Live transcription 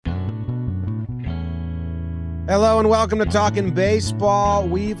Hello and welcome to Talking Baseball.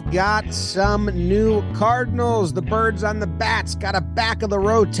 We've got some new Cardinals. The Birds on the Bats got a back of the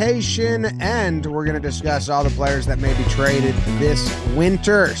rotation, and we're going to discuss all the players that may be traded this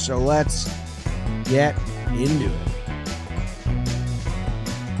winter. So let's get into it.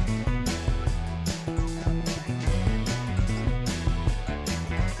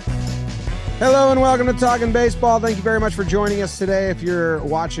 Hello and welcome to Talking Baseball. Thank you very much for joining us today. If you're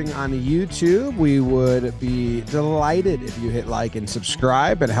watching on YouTube, we would be delighted if you hit like and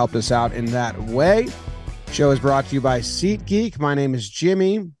subscribe and help us out in that way. Show is brought to you by SeatGeek. My name is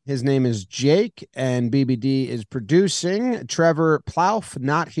Jimmy. His name is Jake, and BBD is producing. Trevor Plouffe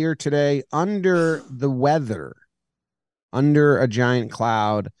not here today, under the weather, under a giant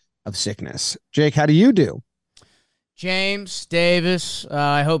cloud of sickness. Jake, how do you do? James Davis,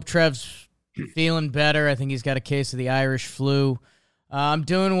 I hope Trev's feeling better. I think he's got a case of the Irish flu. I'm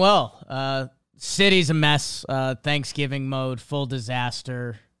doing well. City's a mess. Thanksgiving mode, full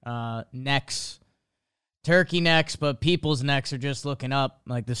disaster. Necks, turkey necks, but people's necks are just looking up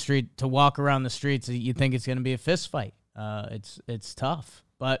like the street. To walk around the streets, you think it's going to be a fist fight. It's tough,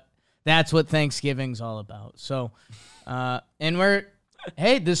 but that's what Thanksgiving's all about. So,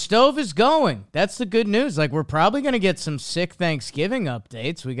 hey, the stove is going. That's the good news. Like, we're probably going to get some sick Thanksgiving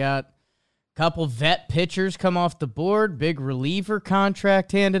updates. We got couple vet pitchers come off the board, big reliever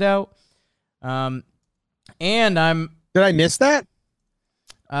contract handed out. And Did I miss that?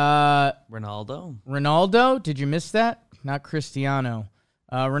 Ronaldo, did you miss that? Not Cristiano.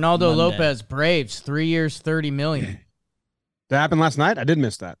 Ronaldo Lopez, Braves, 3 years, $30 million. That happened last night? I did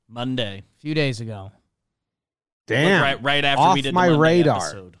miss that. Monday. A few days ago. Damn. Right after Off we did my the Monday radar.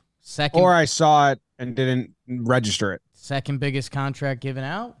 episode. Or I saw it and didn't register it. Second biggest contract given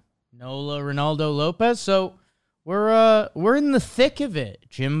out. Nola Ronaldo Lopez. So we're in the thick of it.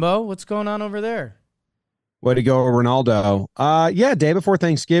 Jimbo, what's going on over there? Way to go, Ronaldo. Day before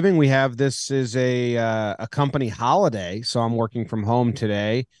Thanksgiving, we have this is a company holiday, so I'm working from home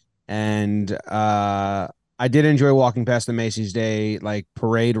today, and I did enjoy walking past the Macy's Day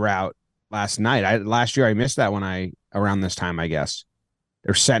parade route last night. Last year I missed that around this time, I guess.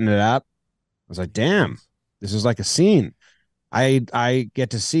 They're setting it up. I was like, damn, this is like a scene. I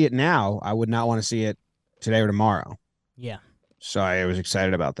get to see it now. I would not want to see it today or tomorrow. Yeah. So I was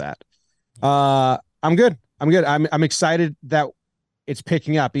excited about that. I'm good. I'm excited that it's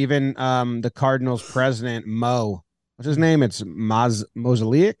picking up. Even the Cardinals president, Mo, what's his name? It's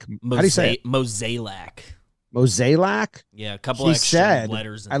Mozeliak. How do you say it? Mozeliak. Mozeliak? Yeah, a couple he extra said,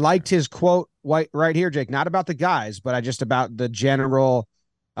 letters. I liked his quote right here, Jake, not about the guys, but just about the general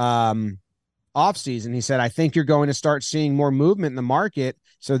offseason. He said, I think you're going to start seeing more movement in the market.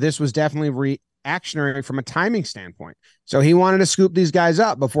 So this was definitely reactionary from a timing standpoint. So he wanted to scoop these guys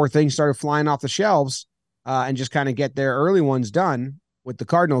up before things started flying off the shelves and just kind of get their early ones done with the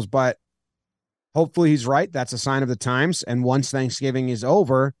Cardinals. But hopefully he's right. That's a sign of the times. And once Thanksgiving is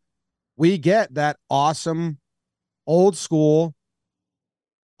over, we get that awesome old school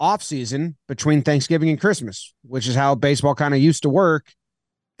offseason between Thanksgiving and Christmas, which is how baseball kind of used to work.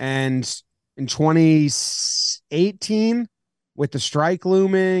 And in 2018, with the strike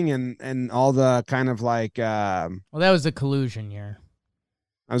looming and all the kind of well, that was the collusion year.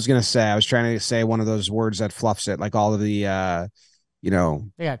 I was trying to say one of those words that fluffs it, like all of the,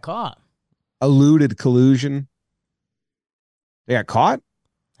 they got caught. Alluded collusion. They got caught?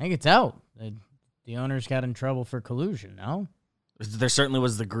 I think it's out. The owners got in trouble for collusion, no? There certainly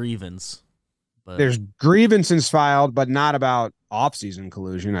was the grievance. But There's grievances filed, but not about off-season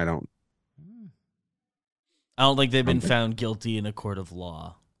collusion, I don't think they've been found guilty in a court of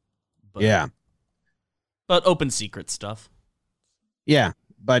law. But, yeah. But open secret stuff. Yeah,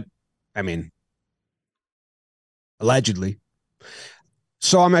 but, I mean, allegedly.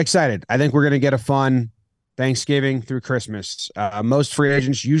 So I'm excited. I think we're going to get a fun Thanksgiving through Christmas. Most free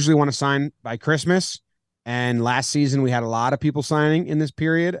agents usually want to sign by Christmas. And last season, we had a lot of people signing in this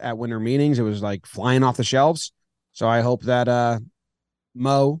period at winter meetings. It was like flying off the shelves. So I hope that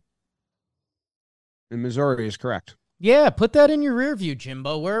Mo in Missouri is correct. Yeah, put that in your rear view,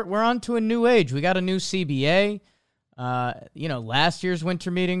 Jimbo. We're on to a new age. We got a new CBA. Last year's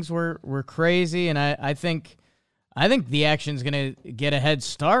winter meetings were crazy, and I think the action's gonna get a head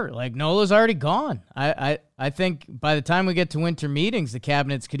start. Like, Nola's already gone. I think by the time we get to winter meetings, the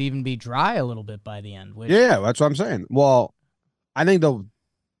cabinets could even be dry a little bit by the end. Yeah, that's what I'm saying. Well, I think they'll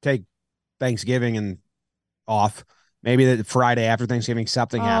take Thanksgiving and off. Maybe the Friday after Thanksgiving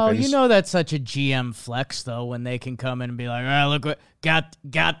something happens. That's such a GM flex though, when they can come in and be like, look what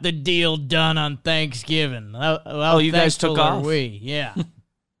got the deal done on Thanksgiving. Well, you guys took off. Yeah.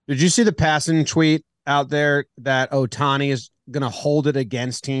 Did you see the passing tweet out there that Ohtani is going to hold it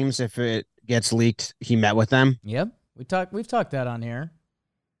against teams if it gets leaked he met with them. Yep. We've talked that on here.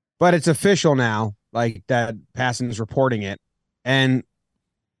 But it's official now, like that Passan is reporting it. And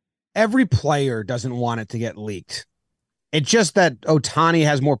every player doesn't want it to get leaked. It's just that Ohtani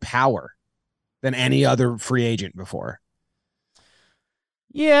has more power than any other free agent before.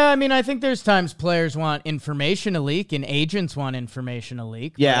 Yeah, I mean, I think there's times players want information to leak and agents want information to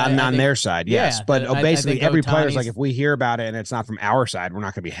leak. Yeah, on their side, yes. Yeah, but basically, every player's Ohtani's like, if we hear about it and it's not from our side, we're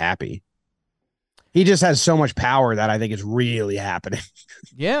not going to be happy. He just has so much power that I think it's really happening.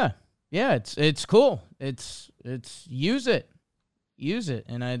 Yeah, it's cool. It's use it. Use it.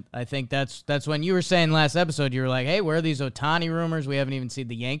 And I think that's when you were saying last episode, you were like, hey, where are these Ohtani rumors? We haven't even seen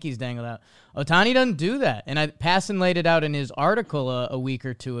the Yankees dangle out. Ohtani doesn't do that. And Passan laid it out in his article a week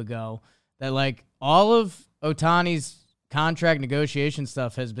or two ago that like all of Ohtani's contract negotiation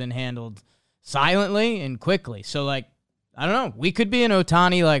stuff has been handled silently and quickly. So like, I don't know, we could be in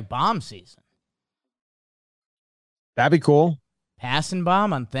Ohtani like bomb season. That'd be cool. Passan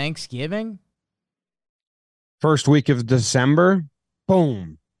bomb on Thanksgiving. First week of December.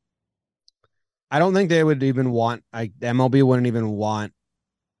 Boom. I don't think they would even want, MLB wouldn't even want.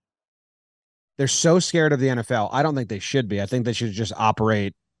 They're so scared of the NFL. I don't think they should be. I think they should just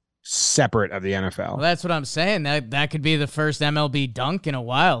operate separate of the NFL. Well, that's what I'm saying. That could be the first MLB dunk in a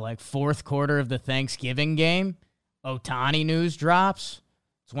while, like fourth quarter of the Thanksgiving game. Ohtani news drops.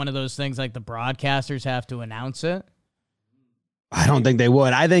 It's one of those things like the broadcasters have to announce it. I don't think they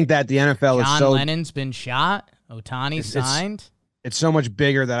would. I think that the NFL is so... John Lennon's been shot. Ohtani signed. It's so much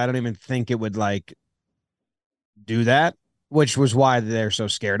bigger that I don't even think it would like do that, which was why they're so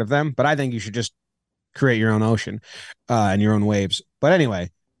scared of them. But I think you should just create your own ocean and your own waves. But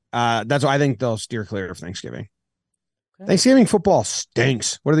anyway, that's why I think they'll steer clear of Thanksgiving. Okay. Thanksgiving football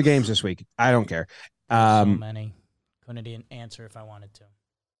stinks. What are the games this week? I don't care. So many. Couldn't even answer if I wanted to.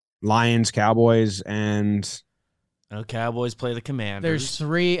 Lions, Cowboys, and... No, Cowboys play the Commanders.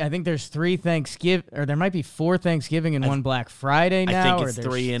 There's three Thanksgiving, or there might be four Thanksgiving and one Black Friday now. I think it's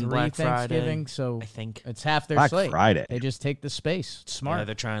three in Black Friday. So I think it's half their Black slate. Friday. They just take the space. It's smart. Yeah,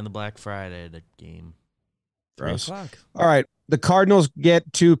 they're trying the Black Friday game. Gross. 3 o'clock. All right. The Cardinals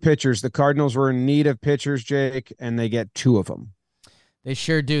get 2 pitchers. The Cardinals were in need of pitchers, Jake, and they get 2 of them. They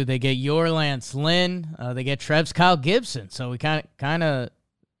sure do. They get your Lance Lynn. They get Trev's Kyle Gibson. So we kind of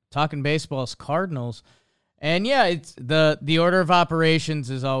talking baseball's Cardinals. And yeah, it's the order of operations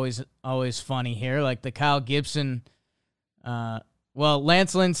is always funny here. Like the Kyle Gibson,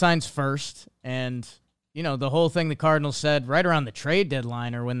 Lance Lynn signs first, and you know the whole thing the Cardinals said right around the trade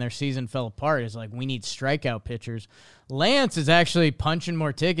deadline or when their season fell apart is like we need strikeout pitchers. Lance is actually punching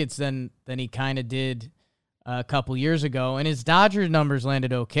more tickets than he kind of did a couple years ago, and his Dodgers numbers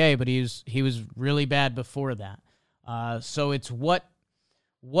landed okay, but he was really bad before that. So it's what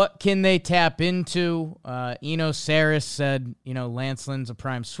can they tap into? Eno Saris said, Lance Lynn's a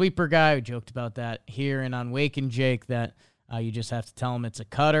prime sweeper guy. We joked about that here and on Wake and Jake that you just have to tell him it's a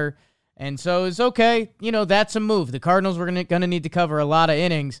cutter. And so it's okay. That's a move. The Cardinals were going to need to cover a lot of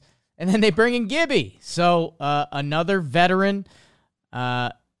innings. And then they bring in Gibby. So another veteran.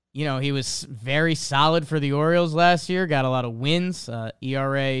 He was very solid for the Orioles last year. Got a lot of wins.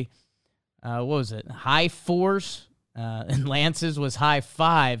 ERA, what was it? High 4s. And Lance's was high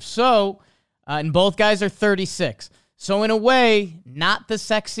 5. So, and both guys are 36. So in a way, not the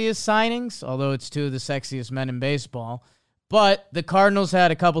sexiest signings, although it's 2 of the sexiest men in baseball. But the Cardinals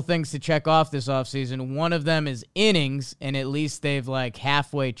had a couple things to check off this offseason. One of them is innings, and at least they've like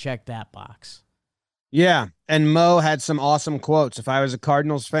halfway checked that box. Yeah, and Mo had some awesome quotes. If I was a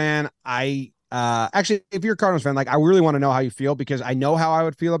Cardinals fan, actually, if you're a Cardinals fan, like I really want to know how you feel because I know how I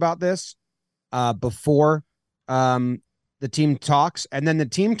would feel about this before the team talks, and then the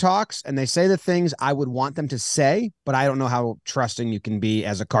team talks and they say the things I would want them to say, but I don't know how trusting you can be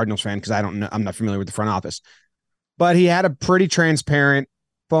as a Cardinals fan because I don't know. I'm not familiar with the front office, but he had a pretty transparent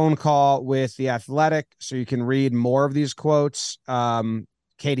phone call with The Athletic. So you can read more of these quotes.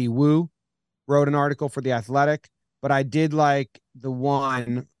 Katie Wu wrote an article for The Athletic, but I did like the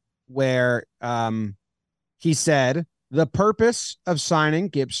one where he said the purpose of signing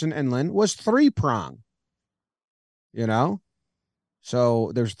Gibson and Lynn was 3-prong.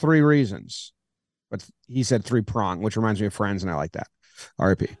 So there's 3 reasons, but he said 3-prong, which reminds me of Friends, and I like that.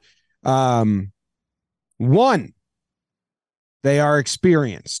 RIP. 1, they are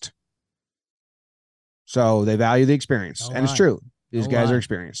experienced. So they value the experience. And it's true. These guys are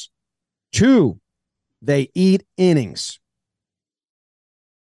experienced. 2, they eat innings.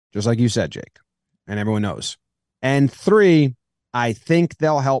 Just like you said, Jake. And everyone knows. And 3, I think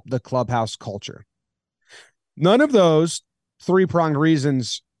they'll help the clubhouse culture. None of those three-pronged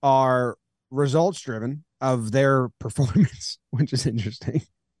reasons are results-driven of their performance, which is interesting.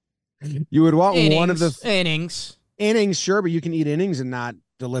 You would want one of the innings, sure, but you can eat innings and not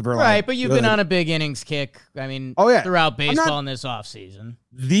deliver right. But you've been on a big innings kick. I mean, throughout baseball in this offseason.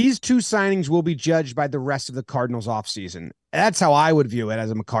 These two signings will be judged by the rest of the Cardinals offseason. That's how I would view it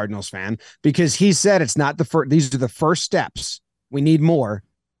as I'm a Cardinals fan, because he said it's not the first. These are the first steps. We need more.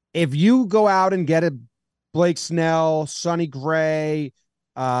 If you go out and get a Blake Snell, Sonny Gray,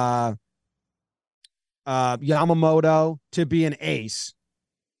 Yamamoto to be an ace,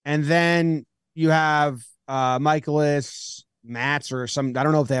 and then you have Michaelis, Mats, or some, I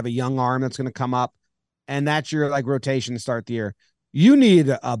don't know if they have a young arm that's going to come up, and that's your like rotation to start the year. You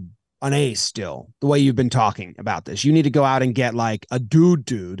need an ace still, the way you've been talking about this. You need to go out and get like a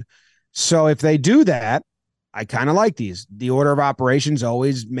dude. So if they do that, I kind of like these. The order of operations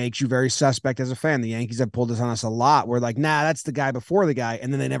always makes you very suspect as a fan. The Yankees have pulled this on us a lot. We're like, nah, that's the guy before the guy,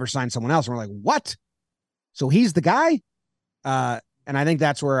 and then they never sign someone else. And we're like, what? So he's the guy? And I think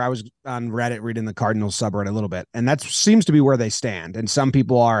that's where I was on Reddit reading the Cardinals subreddit a little bit. And that seems to be where they stand. And some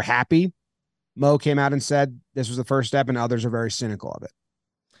people are happy. Mo came out and said this was the first step, and others are very cynical of it.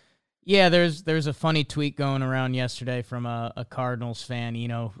 Yeah, there's a funny tweet going around yesterday from a Cardinals fan.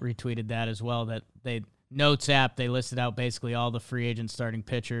 Retweeted that as well, that they Notes app, they listed out basically all the free agent starting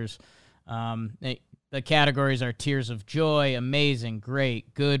pitchers. The categories are tears of joy, amazing,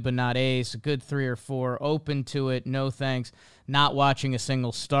 great, good but not ace, a good 3 or 4, open to it, no thanks, not watching a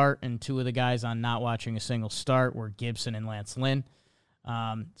single start, and two of the guys on not watching a single start were Gibson and Lance Lynn.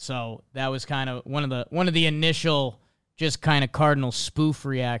 So that was kind of one of the initial just kind of Cardinal spoof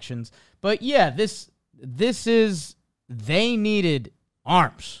reactions. But yeah, this is, they needed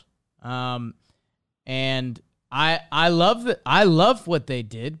arms. And I love what they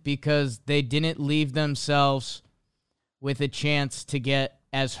did, because they didn't leave themselves with a chance to get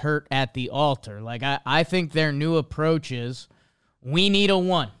as hurt at the altar. Like I think their new approach is, we need a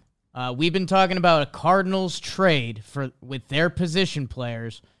 1. We've been talking about a Cardinals trade with their position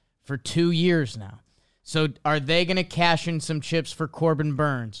players for 2 years now. So are they going to cash in some chips for Corbin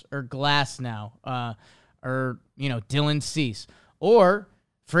Burns or Glass now, or Dylan Cease, or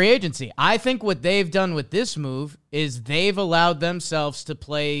free agency? I think what they've done with this move is they've allowed themselves to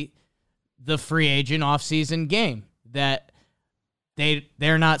play the free agent offseason game, that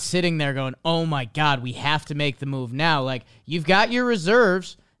they're not sitting there going, oh my God, we have to make the move now. Like, you've got your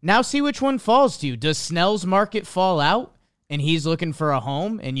reserves. Now see which one falls to you. Does Snell's market fall out and he's looking for a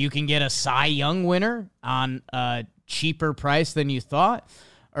home and you can get a Cy Young winner on a cheaper price than you thought?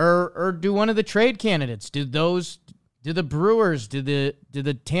 Or do one of the trade candidates, do the Brewers, do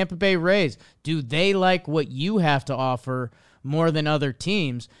the Tampa Bay Rays, do they like what you have to offer more than other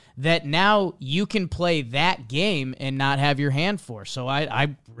teams, that now you can play that game and not have your hand forced? So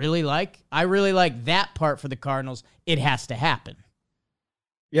I really like that part for the Cardinals. It has to happen.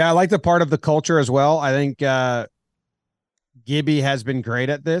 Yeah, I like the part of the culture as well. I think Gibby has been great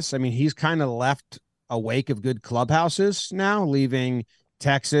at this. I mean, he's kind of left a wake of good clubhouses now, leaving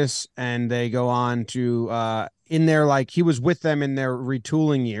Texas, and they go on to in their, like, he was with them in their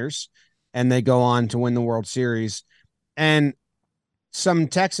retooling years, and they go on to win the World Series. And some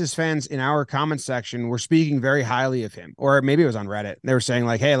Texas fans in our comment section were speaking very highly of him, or maybe it was on Reddit. They were saying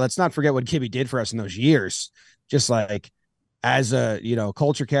like, hey, let's not forget what Gibby did for us in those years, just like as a,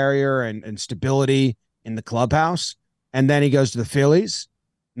 culture carrier and stability in the clubhouse. And then he goes to the Phillies,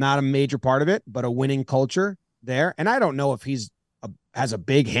 not a major part of it, but a winning culture there. And I don't know if has a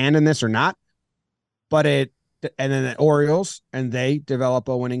big hand in this or not, but and then the Orioles, and they develop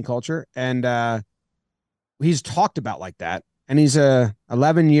a winning culture. And he's talked about like that. And he's a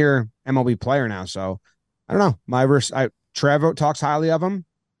 11-year MLB player now. So I don't know. Trevor talks highly of him,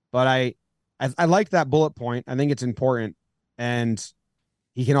 but I like that bullet point. I think it's important. And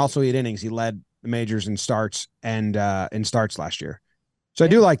he can also eat innings. He led the majors in starts and in starts last year. So I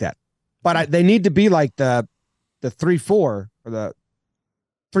do like that. But they need to be like the 3-4 or the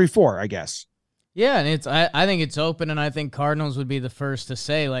 3-4, I guess. Yeah, and I think it's open, and I think Cardinals would be the first to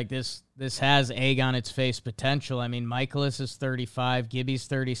say, like, this has egg on its face potential. I mean, Michaelis is 35, Gibby's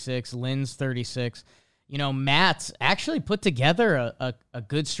 36, Lynn's 36. Matt's actually put together a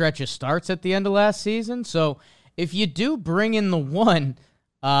good stretch of starts at the end of last season. So if you do bring in the 1,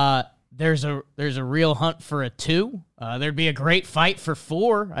 there's a real hunt for a 2. There'd be a great fight for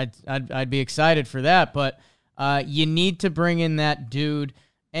 4. I'd be excited for that, but you need to bring in that dude.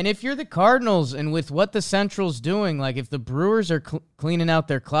 And if you're the Cardinals, and with what the Central's doing, like if the Brewers are cleaning out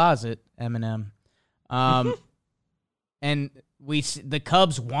their closet, Eminem, and the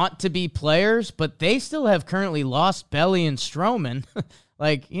Cubs want to be players, but they still have currently lost Belly and Stroman.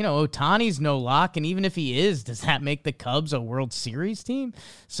 Like, Ohtani's no lock, and even if he is, does that make the Cubs a World Series team?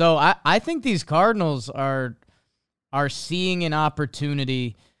 So I think these Cardinals are seeing an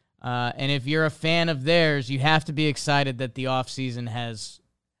opportunity, and if you're a fan of theirs, you have to be excited that the offseason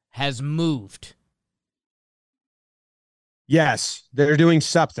has moved. Yes, they're doing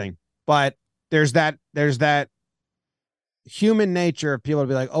something, but there's that human nature of people to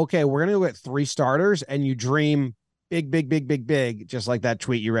be like, okay, we're going to go get 3 starters, and you dream big, big, big, big, big, just like that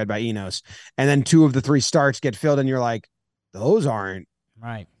tweet you read by Enos. And then 2 of the 3 starts get filled, and you're like, those aren't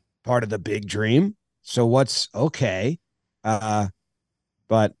right part of the big dream. So what's okay?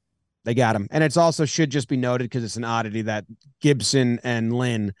 But they got him. And it's also should just be noted, because it's an oddity, that Gibson and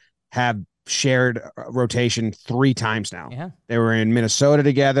Lynn have shared rotation 3 times now. Yeah. They were in Minnesota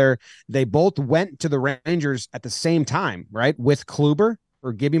together. They both went to the Rangers at the same time, right? With Kluber,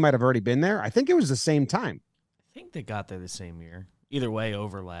 or Gibby might have already been there. I think it was the same time. I think they got there the same year. Either way,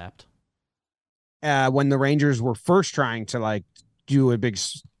 overlapped. When the Rangers were first trying to like do a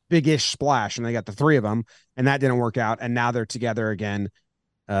big-ish splash, and they got the 3 of them, and that didn't work out. And now they're together again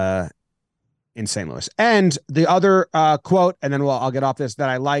in St. Louis. And the other quote, and then I'll get off this, that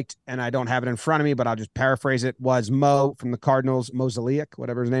I liked, and I don't have it in front of me, but I'll just paraphrase it, was Mo from the Cardinals, Mozeliak,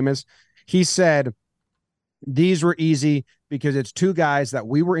 whatever his name is. He said, these were easy because it's 2 guys that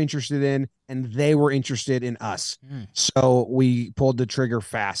we were interested in, and they were interested in us. So we pulled the trigger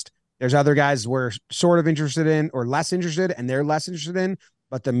fast. There's other guys we're sort of interested in or less interested, and they're less interested in,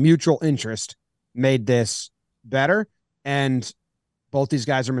 but the mutual interest made this better. And both these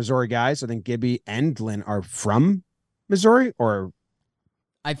guys are Missouri guys. I think Gibby and Lynn are from Missouri, or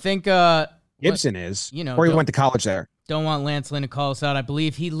I think Gibson is, or he went to college there. Don't want Lance Lynn to call us out. I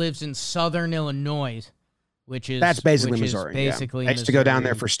believe he lives in Southern Illinois, that's basically Missouri. Basically, I used to go down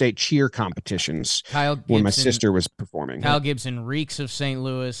there for state cheer competitions when my sister was performing. Kyle Gibson reeks of St.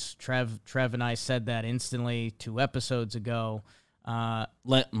 Louis. Trev and I said that instantly 2 episodes ago.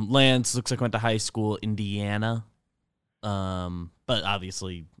 Lance looks like went to high school, Indiana, but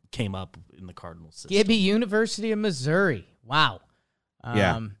obviously came up in the Cardinals system. Gibby, University of Missouri. Wow.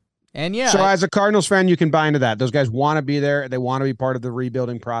 And yeah. So as a Cardinals fan, you can buy into that. Those guys want to be there. They want to be part of the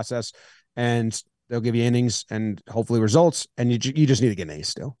rebuilding process, and they'll give you innings and hopefully results, and you just need to get an ace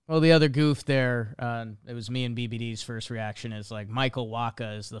still. Well, the other goof there, it was me and BBD's first reaction, is like Michael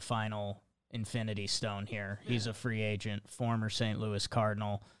Wacha is the final Infinity Stone here. He's a free agent, former St. Louis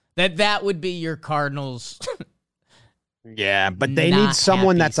Cardinal. That would be your Cardinals. Yeah, but they need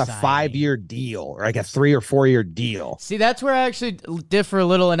someone that's a 5-year deal, or like a 3 or 4 year deal. See, that's where I actually differ a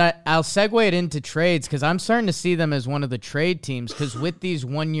little, and I'll segue it into trades, because I'm starting to see them as one of the trade teams, because with these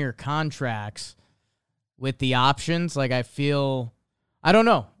 1-year contracts, with the options, like I don't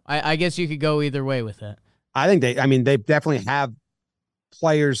know. I guess you could go either way with it. I think they definitely have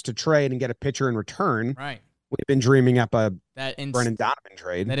players to trade and get a pitcher in return. Right. We've been dreaming up a Brennan Donovan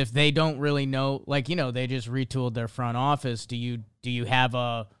trade. That if they don't really know, like, they just retooled their front office. Do you have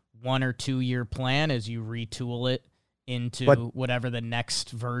a 1 or 2 year plan as you retool it into whatever the next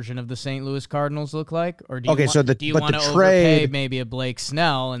version of the St. Louis Cardinals look like? Or do you want to overpay maybe a Blake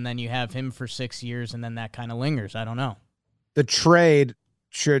Snell, and then you have him for 6 years, and then that kind of lingers? I don't know. The trade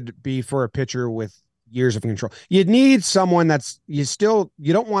should be for a pitcher with years of control. You'd need someone you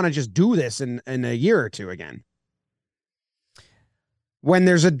don't want to just do this in a year or 2 again. When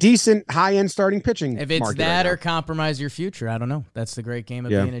there's a decent high-end starting pitching, if it's that or compromise your future, I don't know. That's the great game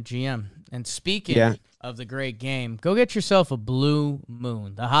of being a GM. And speaking of the great game, go get yourself a Blue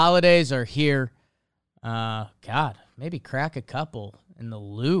Moon. The holidays are here. God, maybe crack a couple in the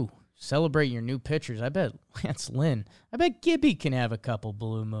Lou. Celebrate your new pitchers. I bet Lance Lynn. I bet Gibby can have a couple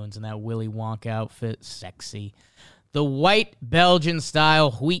Blue Moons in that Willy Wonka outfit. Sexy. The white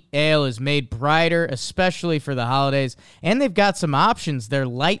Belgian-style wheat ale is made brighter, especially for the holidays. And they've got some options. They're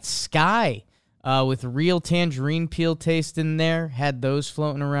light sky with real tangerine peel taste in there. Had those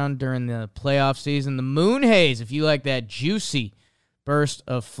floating around during the playoff season. The Moon Haze, if you like that juicy burst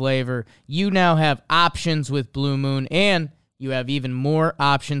of flavor. You now have options with Blue Moon, and you have even more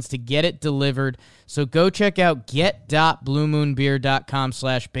options to get it delivered. So go check out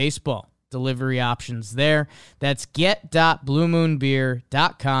get.bluemoonbeer.com/baseball. Delivery options there. That's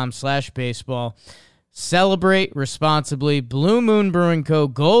get.bluemoonbeer.com/baseball. Celebrate responsibly. Blue Moon Brewing Co.,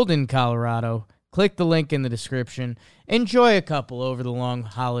 Golden, Colorado. Click the link in the description. Enjoy a couple over the long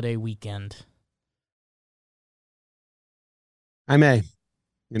holiday weekend. I may.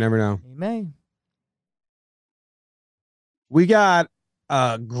 You never know. You may. We got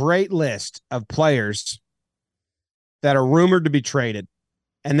a great list of players that are rumored to be traded.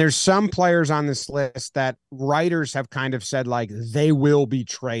 And there's some players on this list that writers have kind of said like they will be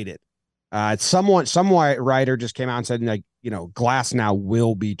traded. Some writer just came out and said like, Glass now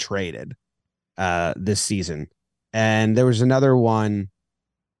will be traded this season. And there was another one.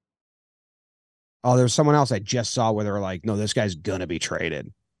 Oh, there was someone else I just saw where they were like, no, this guy's gonna be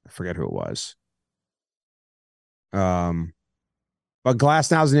traded. I forget who it was. But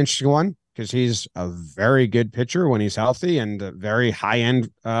Glass now is an interesting one because he's a very good pitcher when he's healthy and very high end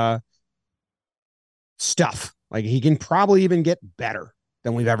stuff. Like he can probably even get better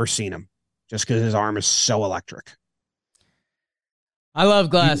than we've ever seen him just because his arm is so electric. I love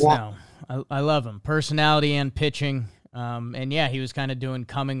Glass now. I love him. Personality and pitching. And yeah, he was kind of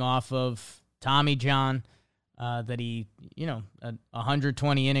coming off of Tommy John, that he,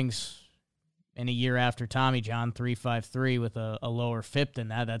 120 innings in a year after Tommy John, 3.53 with a lower FIP than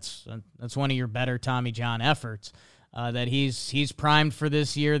that. That's one of your better Tommy John efforts. That he's primed for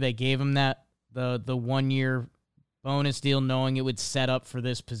this year. They gave him that the 1 year bonus deal, knowing it would set up for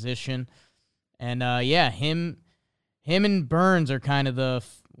this position. And him and Burns are kind of the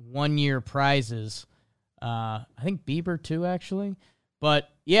 1 year prizes. I think Bieber too, actually. But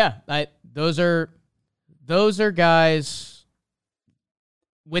yeah, those are guys.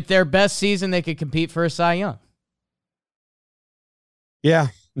 With their best season, they could compete for a Cy Young. Yeah,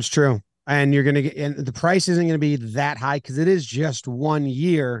 it's true. And you're going to get, and the price isn't going to be that high because it is just 1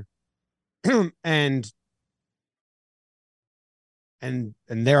 year. and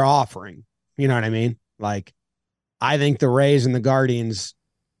they're offering, you know what I mean? Like, I think the Rays and the Guardians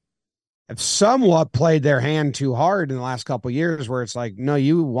have somewhat played their hand too hard in the last couple of years where it's like, no,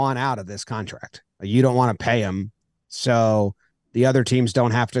 you want out of this contract. Like, you don't want to pay him. So the other teams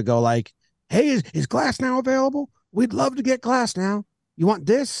don't have to go like, hey, is Glass now available? We'd love to get Glass now. You want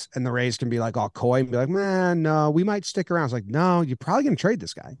this? And the Rays can be like all coy and be like, man, no, we might stick around. It's like, no, you're probably going to trade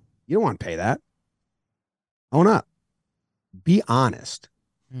this guy. You don't want to pay that. Own up. Be honest.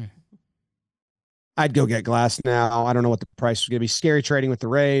 I'd go get Glass now. I don't know what the price is going to be. Scary trading with the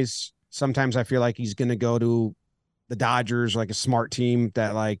Rays. Sometimes I feel like he's going to go to the Dodgers, like a smart team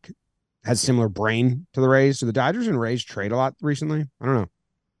that like has similar brain to the Rays. So the Dodgers and Rays trade a lot recently. I don't know.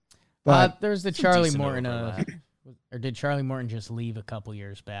 But there's the Charlie Morton, or did Charlie Morton just leave a couple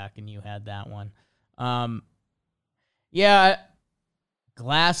years back and you had that one?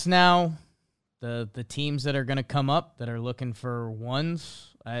 Glass now, the teams that are going to come up that are looking for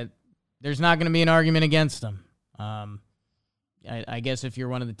ones, there's not going to be an argument against them. I guess if you're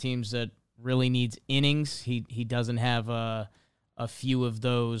one of the teams that really needs innings, he doesn't have a few of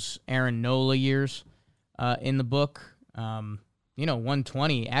those Aaron Nola years in the book.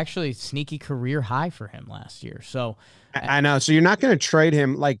 120, actually sneaky career high for him last year. So I know. So you're not going to trade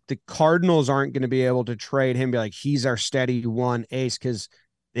him. Like the Cardinals aren't going to be able to trade him, be like, he's our steady one ace, because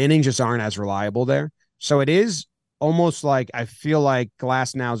the innings just aren't as reliable there. So it is almost like I feel like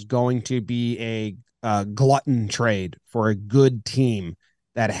Glass now is going to be a glutton trade for a good team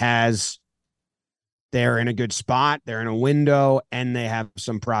that has, they're in a good spot, they're in a window, and they have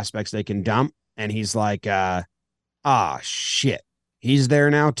some prospects they can dump. And he's like, shit, he's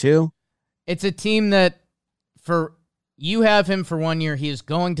there now too. It's a team that you have him for 1 year. He is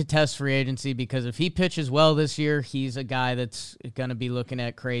going to test free agency because if he pitches well this year, he's a guy that's going to be looking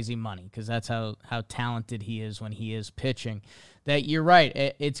at crazy money because that's how talented he is when he is pitching. That you're right.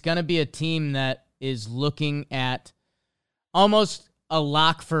 It's going to be a team that is looking at almost a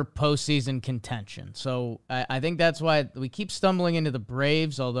lock for postseason contention. So I think that's why we keep stumbling into the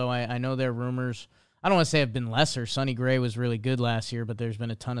Braves, although I know their rumors, I don't want to say have been lesser. Sonny Gray was really good last year, but there's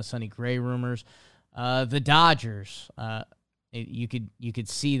been a ton of Sonny Gray rumors. The Dodgers, you could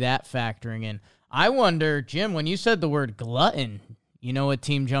see that factoring in. I wonder, Jim, when you said the word glutton, you know what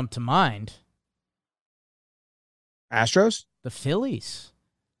team jumped to mind? Astros? The Phillies.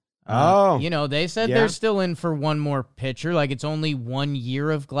 They said yeah. They're still in for one more pitcher. Like, it's only 1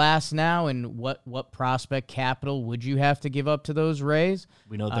 year of Glass now, and what prospect capital would you have to give up to those Rays?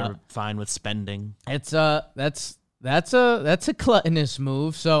 We know they're fine with spending. It's that's a gluttonous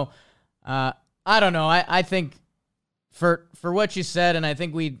move. So I don't know. I think for what you said, and I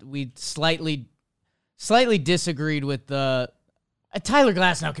think we slightly disagreed with the Tyler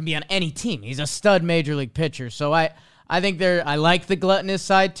Glass now can be on any team. He's a stud major league pitcher. So I think I like the gluttonous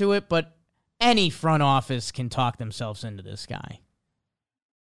side to it, but any front office can talk themselves into this guy.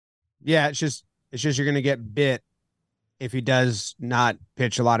 Yeah, it's just you're going to get bit if he does not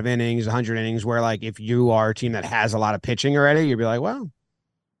pitch a lot of innings, 100 innings, where like if you are a team that has a lot of pitching already, you'll be like, well,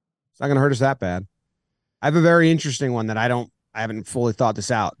 it's not going to hurt us that bad. I have a very interesting one that I haven't fully thought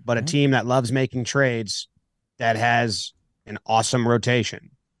this out, but a team that loves making trades that has an awesome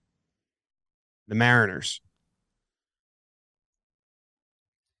rotation. The Mariners.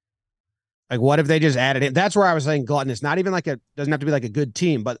 Like, what if they just added it? That's where I was saying gluttonous. Not even like doesn't have to be like a good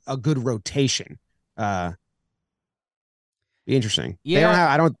team, but a good rotation. Be interesting.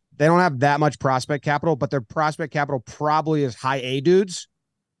 Yeah. They don't have that much prospect capital, but their prospect capital probably is high A dudes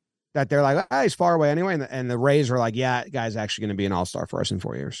that they're like, he's far away anyway. And the Rays are like, yeah, guy's actually going to be an all-star for us in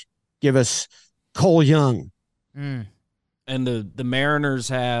 4 years. Give us Cole Young. And the Mariners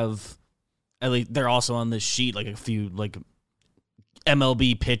have, at least they're also on this sheet, like a few like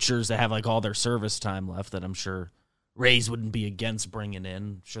MLB pitchers that have like all their service time left that I'm sure Rays wouldn't be against bringing in.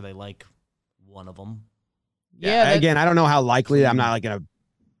 I'm sure they like one of them. Yeah. Again, I don't know how likely. I'm not like going to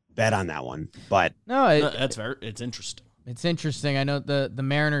bet on that one, but that's it's interesting. It's interesting. I know the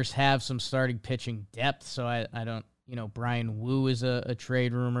Mariners have some starting pitching depth, so I don't, Brian Wu is a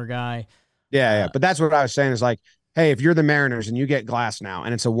trade rumor guy. Yeah. But that's what I was saying is like, hey, if you're the Mariners and you get Glass now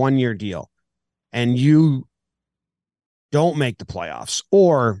and it's a 1-year deal and you don't make the playoffs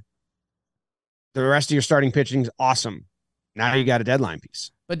or the rest of your starting pitching is awesome, now you got a deadline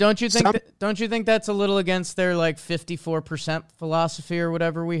piece. But don't you think that's a little against their like 54% philosophy or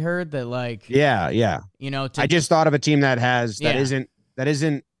whatever we heard that like Yeah. I just thought of a team that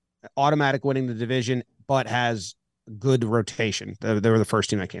isn't automatic winning the division but has good rotation. They were the first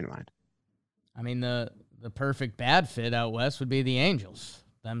team that came to mind. I mean the perfect bad fit out west would be the Angels.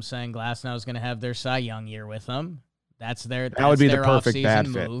 Them saying Glasnow is going to have their Cy Young year with them. That would be the perfect bad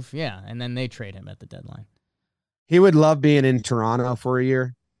move. Fit. Yeah, and then they trade him at the deadline. He would love being in Toronto for a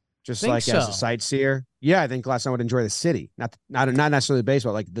year. Just think like so. As a sightseer. Yeah, I think Glasnow would enjoy the city. Not necessarily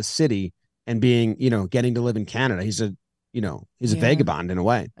baseball, like the city and being, getting to live in Canada. He's a vagabond in a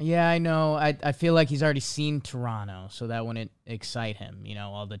way. Yeah, I know. I feel like he's already seen Toronto, so that wouldn't excite him,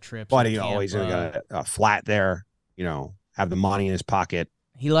 all the trips. But he always got a flat there, have the money in his pocket.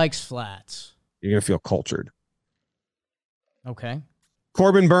 He likes flats. You're going to feel cultured. Okay.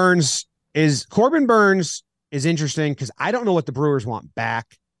 Corbin Burns is interesting because I don't know what the Brewers want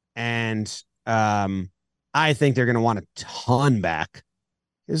back. And I think they're going to want a ton back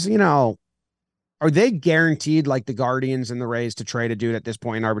because, are they guaranteed like the Guardians and the Rays to trade a dude at this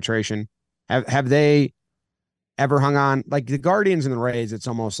point in arbitration? Have they ever hung on? Like the Guardians and the Rays, it's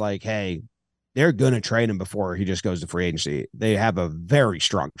almost like, hey, they're going to trade him before he just goes to free agency. They have a very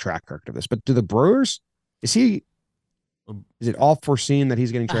strong track record of this. But do the Brewers, is it all foreseen that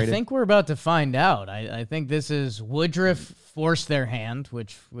he's getting traded? I think we're about to find out. I think this is Woodruff forced their hand,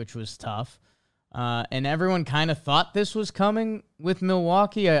 which was tough. And everyone kind of thought this was coming with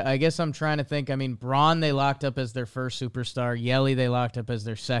Milwaukee. I guess I'm trying to think. I mean, Braun, they locked up as their first superstar. Yelly, they locked up as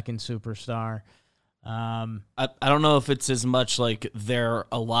their second superstar. I don't know if it's as much like they're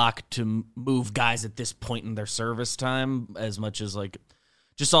a lock to move guys at this point in their service time as much as like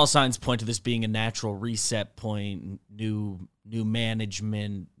just all signs point to this being a natural reset point, new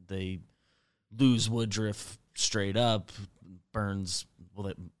management. They lose Woodruff straight up. Burns,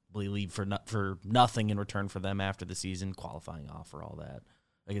 will he leave for nothing in return for them after the season, qualifying offer, all that?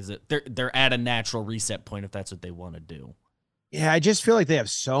 Like, is it they're at a natural reset point if that's what they want to do? Yeah, I just feel like they have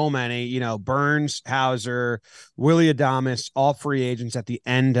so many, Burns, Hauser, Willie Adames, all free agents at the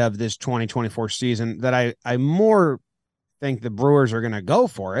end of this 2024 season that I more think the Brewers are going to go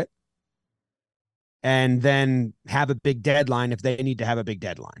for it and then have a big deadline if they need to have a big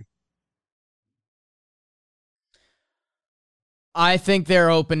deadline. I think they're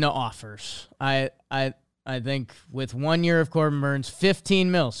open to offers. I think with 1 year of Corbin Burns, $15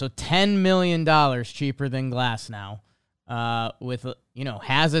 million, so $10 million cheaper than Glasnow. With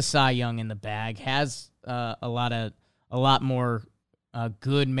has a Cy Young in the bag, has a lot more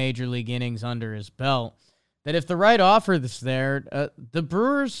good major league innings under his belt. That if the right offer is there, the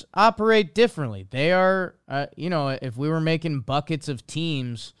Brewers operate differently. They are, if we were making buckets of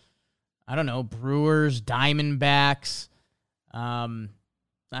teams, I don't know, Brewers, Diamondbacks, the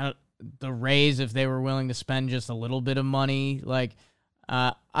Rays, if they were willing to spend just a little bit of money, like,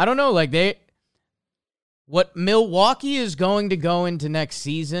 I don't know, like what Milwaukee is going to go into next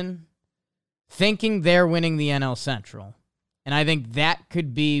season thinking they're winning the NL Central. And I think that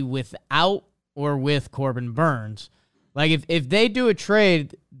could be without or with Corbin Burns. Like, if they do a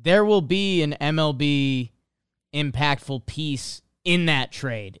trade, there will be an MLB impactful piece in that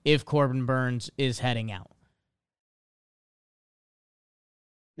trade if Corbin Burns is heading out.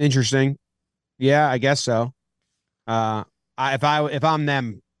 Interesting. Yeah, I guess so. If I'm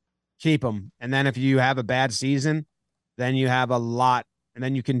them, keep them. And then if you have a bad season, then you have a lot. And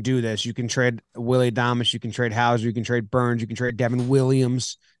then you can do this. You can trade Willie Adames. You can trade Hauser. You can trade Burns. You can trade Devin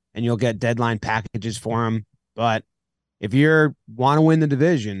Williams. And you'll get deadline packages for him. But if you want to win the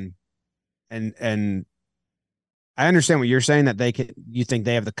division, and I understand what you're saying, that you think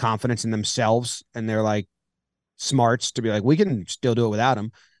they have the confidence in themselves and they're like smarts to be like, we can still do it without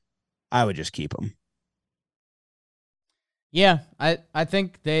him. I would just keep him. Yeah, I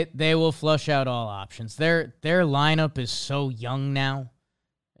think they will flush out all options. Their lineup is so young now.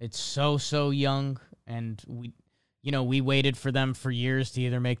 It's so young, and we waited for them for years to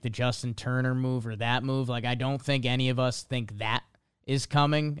either make the Justin Turner move or that move. Like, I don't think any of us think that is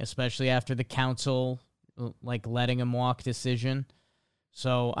coming, especially after the council like letting him walk decision.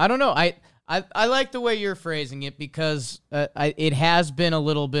 So I don't know. I like the way you're phrasing it, because it has been a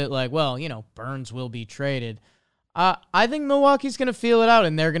little bit like, well, Burns will be traded. I think Milwaukee's going to feel it out,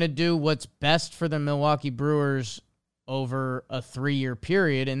 and they're going to do what's best for the Milwaukee Brewers over a 3-year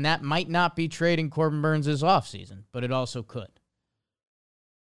period, and that might not be trading Corbin Burns this offseason, but it also could.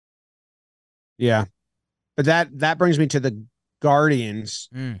 Yeah. But that brings me to the Guardians,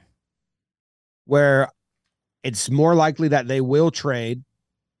 where it's more likely that they will trade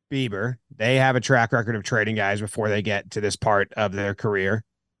Bieber. They have a track record of trading guys before they get to this part of their career.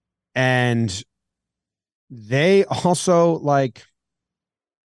 And they also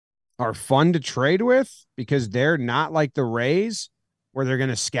are fun to trade with, because they're not like the Rays, where they're going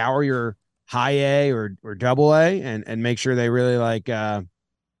to scour your high A or double A and make sure they really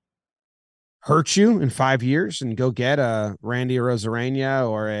hurt you in 5 years and go get a Randy Rosarena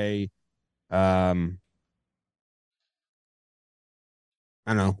or a I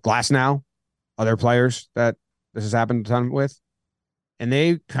don't know, Glass now, other players that this has happened a ton with. And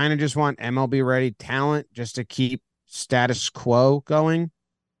they kind of just want MLB ready talent just to keep status quo going.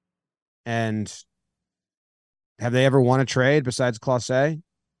 And have they ever won a trade besides Clase?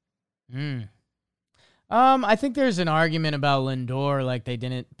 I think there's an argument about Lindor. Like, they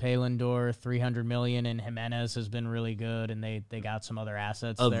didn't pay Lindor $300 million, and Jimenez has been really good, and they got some other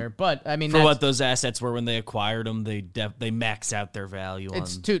assets there. But I mean, for what those assets were when they acquired them, they max out their value.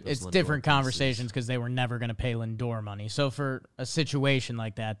 It's different conversations, because they were never going to pay Lindor money. So for a situation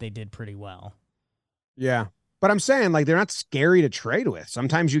like that, they did pretty well. Yeah, but I'm saying, like, they're not scary to trade with.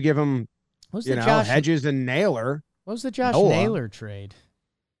 Sometimes you give them, Hedges and Naylor. What was the Josh Naylor trade?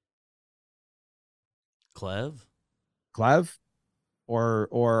 Clev or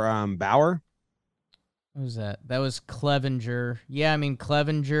Bauer. What was that? That was Clevenger. Yeah, I mean,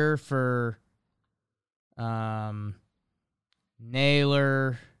 Clevenger for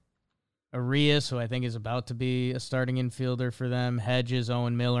Naylor, Arias, who I think is about to be a starting infielder for them, Hedges,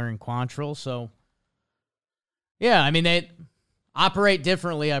 Owen Miller, and Quantrill. So, yeah, I mean, they operate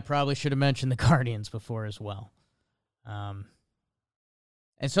differently. I probably should have mentioned the Guardians before as well.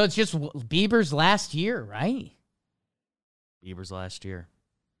 And so it's just Bieber's last year, right? Bieber's last year.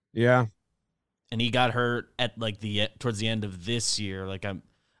 Yeah. And he got hurt at towards the end of this year.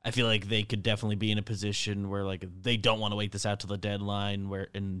 I feel like they could definitely be in a position where they don't want to wait this out till the deadline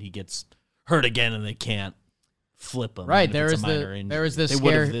and he gets hurt again and they can't flip him. Right. There was this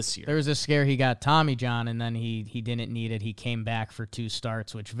scare this year. There was a scare he got Tommy John, and then he didn't need it. He came back for 2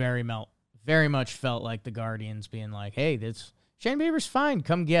 starts, which very much felt like the Guardians being like, hey, Shane Bieber's fine.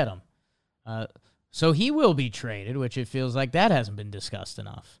 Come get him. So he will be traded, which it feels like that hasn't been discussed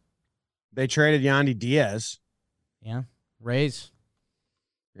enough. They traded Yandy Diaz. Yeah. Rays.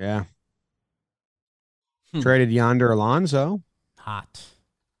 Yeah. Traded Yonder Alonso. Hot.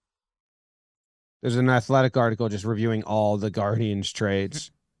 There's an Athletic article just reviewing all the Guardians trades,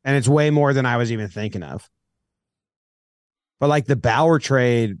 and it's way more than I was even thinking of. But the Bauer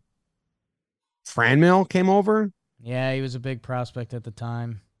trade, Franmil came over. Yeah, he was a big prospect at the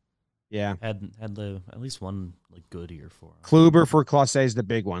time. Yeah. Had at least one good year for him. Kluber for Clase is the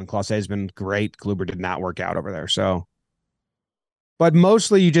big one. Clase's been great. Kluber did not work out over there. So, but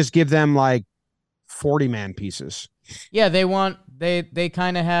mostly you just give them 40-man pieces. Yeah, they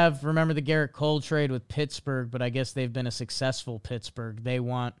kind of have, remember the Garrett Cole trade with Pittsburgh, but I guess they've been a successful Pittsburgh. They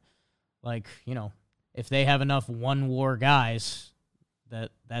want if they have enough one-war guys,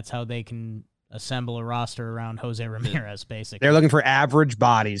 that's how they can assemble a roster around Jose Ramirez, basically. They're looking for average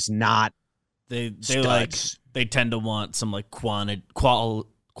bodies, not studs. They tend to want some quantity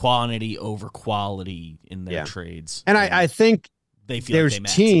over quality in their trades. And I think they feel there's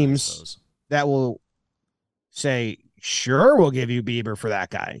teams that will say, sure, we'll give you Bieber for that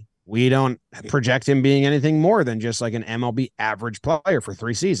guy. We don't project him being anything more than just an MLB average player for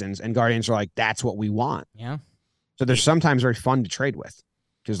 3 seasons. And Guardians are like, that's what we want. Yeah. So they're sometimes very fun to trade with.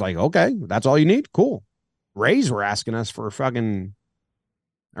 Because okay, that's all you need? Cool. Rays were asking us for fucking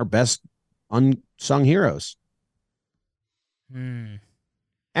our best unsung heroes.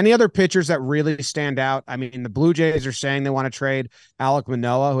 Any other pitchers that really stand out? I mean, the Blue Jays are saying they want to trade Alek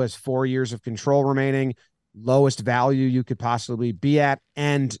Manoah, who has 4 years of control remaining, lowest value you could possibly be at,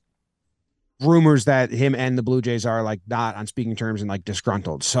 and rumors that him and the Blue Jays are like not on speaking terms and like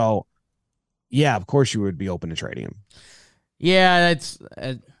disgruntled. So, yeah, of course you would be open to trading him. Yeah, that's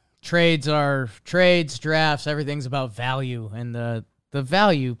trades are trades, drafts, everything's about value, and the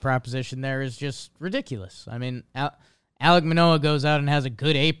value proposition there is just ridiculous. I mean, Alek Manoah goes out and has a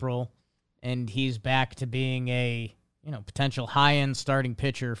good April, and he's back to being a potential high-end starting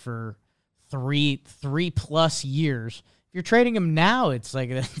pitcher for three plus years. If you're trading him now, it's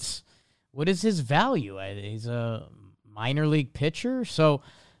like what is his value? He's a minor league pitcher, so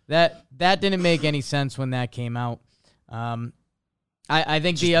that didn't make any sense when that came out. I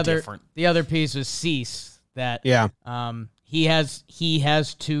think the other piece was Cease that he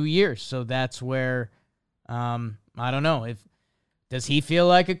has 2 years, so that's where I don't know does he feel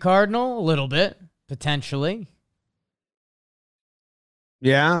like a Cardinal a little bit potentially.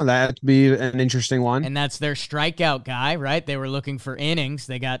 Yeah, that'd be an interesting one. And that's their strikeout guy, right? They were looking for innings.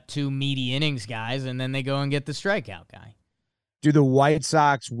 They got 2 meaty innings guys, and then they go and get the strikeout guy. Do the White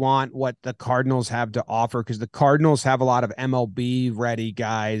Sox want what the Cardinals have to offer? Because the Cardinals have a lot of MLB ready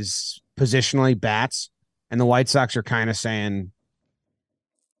guys, positionally bats, and the White Sox are kind of saying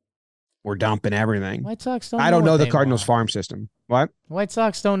we're dumping everything. White Sox I don't know the Cardinals farm system. What? White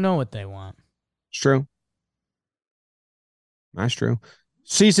Sox don't know what they want. It's true. That's true.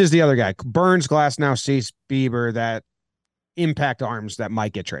 Cease is the other guy. Burns, Glasnow, Cease, Bieber, that impact arms that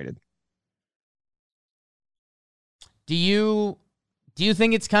might get traded. Do you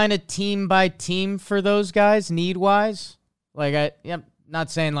think it's kind of team by team for those guys, need wise? Like I'm not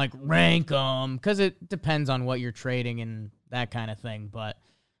saying like rank them because it depends on what you're trading and that kind of thing. But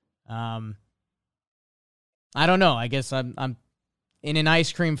I don't know. I guess I'm in an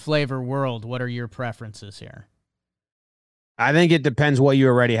ice cream flavor world. What are your preferences here? I think it depends what you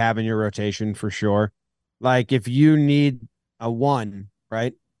already have in your rotation for sure. Like if you need a 1,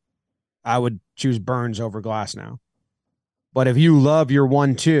 right? I would choose Burns over Glasnow. But if you love your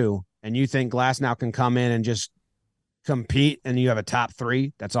 1-2 and you think Glasnow can come in and just compete and you have a top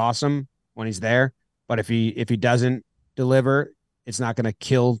 3, that's awesome when he's there. But if he doesn't deliver, it's not going to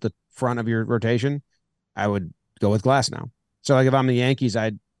kill the front of your rotation. I would go with Glasnow. So like if I'm the Yankees,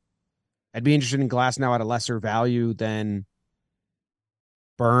 I'd be interested in Glasnow at a lesser value than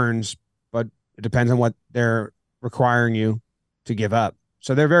Burns, but it depends on what they're requiring you to give up.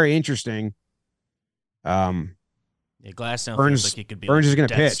 So they're very interesting. Yeah, Glasnow Burns, feels like it could be Burns like is going a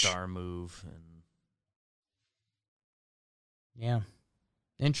to Death pitch. Star move. Yeah,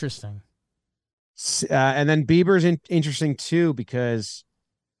 interesting. And then Bieber's interesting too because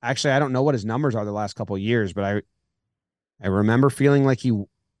actually I don't know what his numbers are the last couple of years, but I remember feeling like he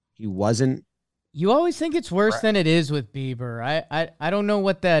wasn't. You always think it's worse than it is with Bieber. I don't know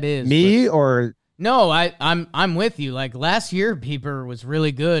what that is. Me or no? I'm with you. Like last year, Bieber was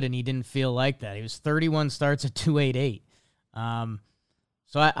really good, and he didn't feel like that. He was 31 starts at 288.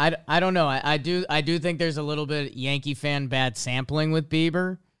 So I don't know. I do think there's a little bit Yankee fan bad sampling with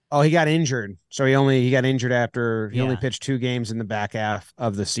Bieber. Oh, he got injured. So he got injured after he only pitched 2 games in the back half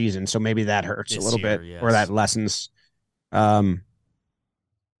of the season. So maybe that hurts a little bit, yes. Or that lessens. I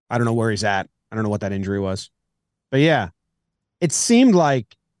don't know where he's at. I don't know what that injury was. But yeah, it seemed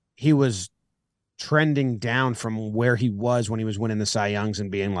like he was trending down from where he was when he was winning the Cy Youngs and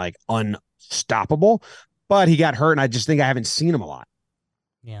being like unstoppable. But he got hurt, and I just think I haven't seen him a lot.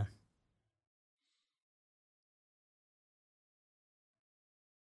 Yeah.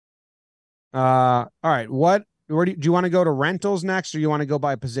 All right. Where do you want to go to rentals next, or you want to go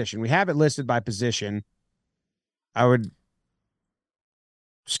by position? We have it listed by position. I would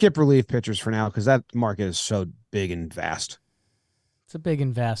skip relief pitchers for now because that market is so big and vast. It's a big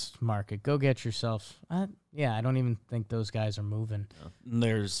and vast market. Go get yourself. I don't even think those guys are moving.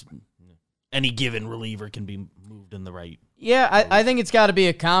 There's any given reliever can be moved in the right. Yeah, I think it's got to be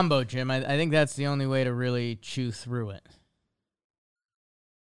a combo, Jim. I think that's the only way to really chew through it.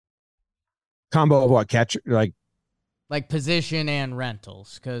 Combo of what? Catcher? Like position and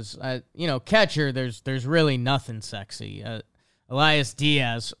rentals. Because, catcher, there's really nothing sexy. Elias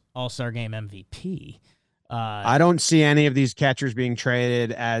Diaz, All-Star Game MVP. I don't see any of these catchers being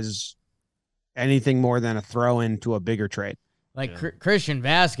traded as anything more than a throw-in to a bigger trade. Christian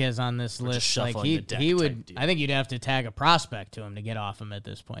Vasquez on this list, like he would. I think you'd have to tag a prospect to him to get off him at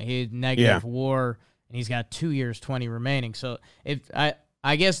this point. He had negative WAR, and he's got 2 years, 20 remaining. So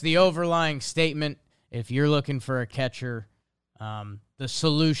I guess the overlying statement, if you're looking for a catcher, the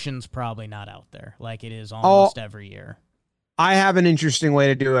solution's probably not out there like it is almost every year. I have an interesting way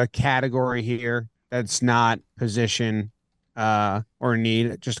to do a category here that's not position or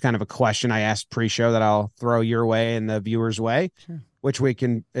need, just kind of a question I asked pre-show that I'll throw your way and the viewers' way. Sure. Which we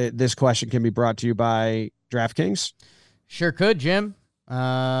can. This question can be brought to you by DraftKings. Sure could, Jim.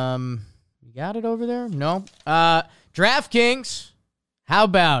 You got it over there? No. DraftKings. How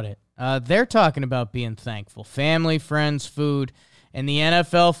about it? They're talking about being thankful. Family, friends, food, and the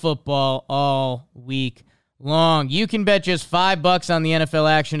NFL football all week long. You can bet just $5 on the NFL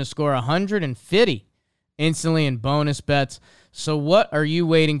action to score 150 instantly in bonus bets. So what are you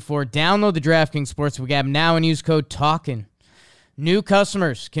waiting for? Download the DraftKings Sportsbook app now and use code TALKIN. New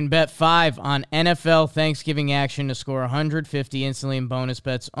customers can bet $5 on NFL Thanksgiving action to score 150 instantly in bonus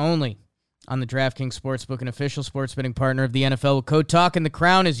bets only on the DraftKings Sportsbook, an official sports betting partner of the NFL. With code TALKIN, the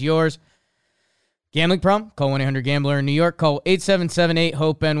crown is yours. Gambling problem? Call 1-800-GAMBLER. In New York, call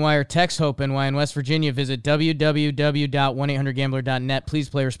 877-8-HOPE-NY or text HOPE-NY. In West Virginia, visit www.1800gambler.net. Please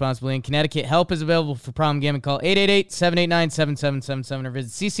play responsibly. In Connecticut, help is available for problem gambling. Call 888-789-7777 or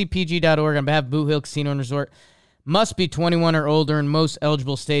visit ccpg.org on behalf of Boot Hill Casino and Resort. Must be 21 or older in most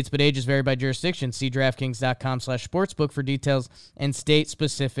eligible states, but ages vary by jurisdiction. See DraftKings.com/sportsbook for details and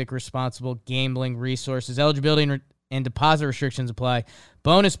state-specific responsible gambling resources. Eligibility and deposit restrictions apply.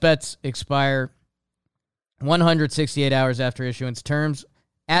 Bonus bets expire 168 hours after issuance. Terms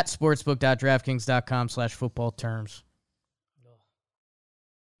at sportsbook.draftkings.com/football terms.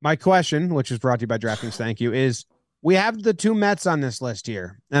 My question, which is brought to you by DraftKings, thank you, is we have the two Mets on this list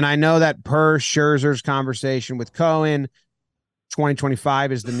here. And I know that per Scherzer's conversation with Cohen,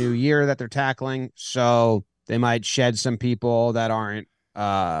 2025 is the new year that they're tackling. So they might shed some people that aren't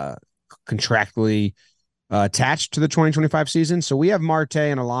contractually attached to the 2025 season. So we have Marte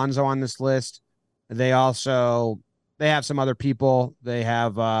and Alonso on this list. They have some other people. They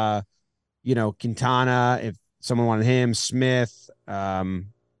have, Quintana, if someone wanted him, Smith.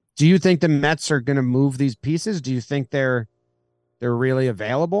 Do you think the Mets are going to move these pieces? Do you think they're really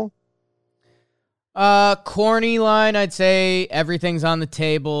available? Corny line, I'd say everything's on the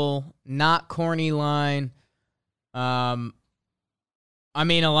table. Not corny line.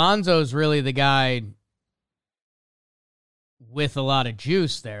 Alonso's really the guy with a lot of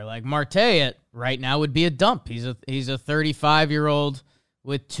juice there. Like Marte right now would be a dump. He's a 35-year-old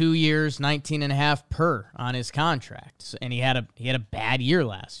with 2 years, 19.5 per on his contract. And he had a bad year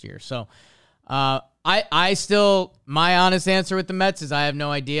last year. So I still, my honest answer with the Mets is I have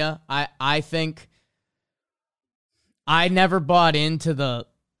no idea. I think I never bought into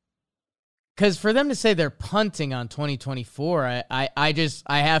because for them to say they're punting on 2024, I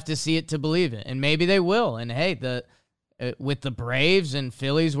have to see it to believe it. And maybe they will. And hey, with the Braves and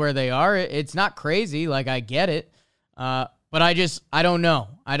Phillies where they are, it's not crazy. Like, I get it. But I don't know.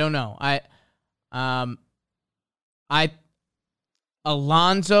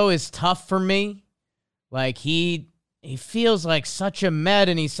 Alonso is tough for me. Like, he feels like such a Met,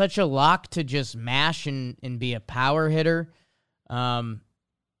 and he's such a lock to just mash and be a power hitter. I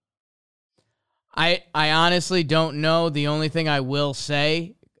honestly don't know. The only thing I will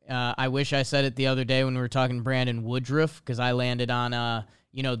say, I wish I said it the other day when we were talking Brandon Woodruff, because I landed on,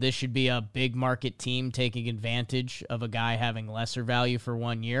 this should be a big market team taking advantage of a guy having lesser value for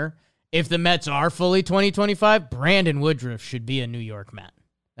 1 year. If the Mets are fully 2025, Brandon Woodruff should be a New York Met.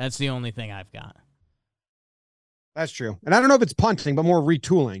 That's the only thing I've got. That's true. And I don't know if it's punting, but more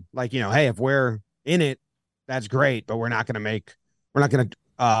retooling. Like, hey, if we're in it, that's great, but we're not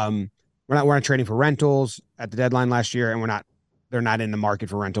trading for rentals at the deadline last year, and they're not in the market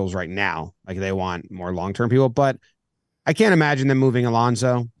for rentals right now. Like, they want more long-term people, but I can't imagine them moving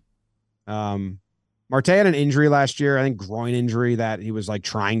Alonso. Marte had an injury last year, I think groin injury that he was like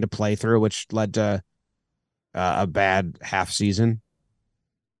trying to play through, which led to a bad half season.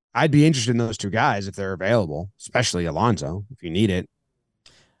 I'd be interested in those two guys if they're available, especially Alonso, if you need it.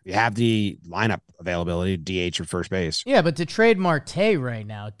 If you have the lineup availability, DH or first base. Yeah, but to trade Marte right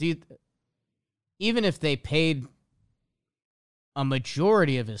now, even if they paid a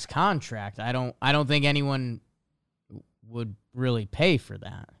majority of his contract, I don't think anyone would really pay for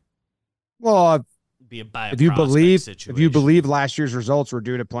that. Well, if you believe last year's results were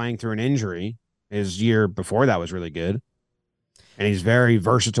due to playing through an injury, his year before that was really good, and he's a very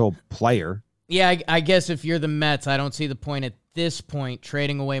versatile player. Yeah, I guess if you're the Mets, I don't see the point at this point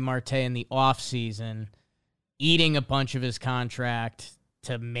trading away Marte in the offseason, eating a bunch of his contract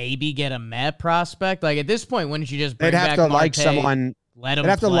to maybe get a Met prospect. Like, at this point, wouldn't you just bring back Marte, like someone, let him they'd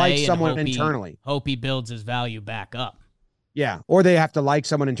have to like play someone internally. Hope he builds his value back up. Yeah, or they have to like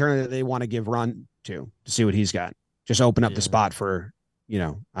someone internally that they want to give run to see what he's got. Just open up the spot for, I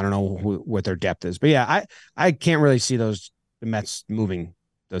don't know what their depth is. But yeah, I can't really see those the Mets moving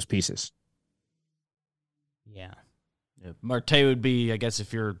those pieces. Yeah. Marte would be, I guess,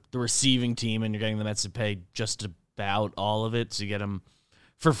 if you're the receiving team and you're getting the Mets to pay just about all of it, so you get him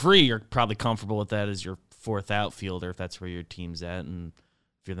for free, you're probably comfortable with that as your fourth outfielder if that's where your team's at. And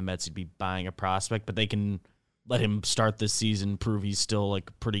if you're the Mets, you'd be buying a prospect, but they can let him start this season, prove he's still like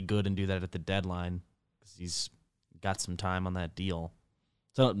pretty good, and do that at the deadline because he's got some time on that deal.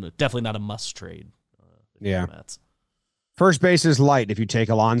 So definitely not a must trade. Yeah. First base is light. If you take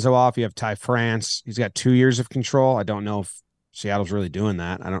Alonso off, you have Ty France. He's got 2 years of control. I don't know if Seattle's really doing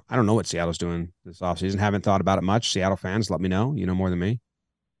that. I don't know what Seattle's doing this offseason. Haven't thought about it much. Seattle fans, let me know. You know more than me.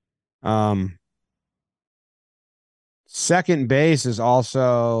 Second base is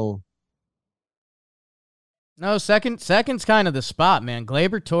also No, second's kind of the spot, man.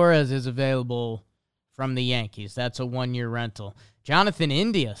 Gleyber Torres is available from the Yankees. That's a 1-year rental. Jonathan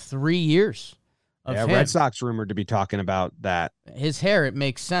India, 3 years. Red Sox rumored to be talking about that. His hair, it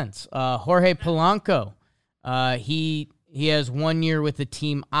makes sense. Jorge Polanco, he has 1 year with a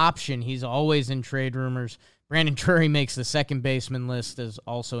team option. He's always in trade rumors. Brandon Drury makes the second baseman list as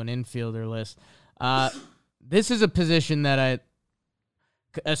also an infielder list. This is a position that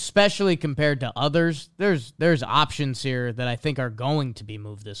especially compared to others, there's options here that I think are going to be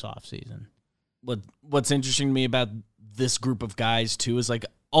moved this offseason. What's interesting to me about this group of guys too is like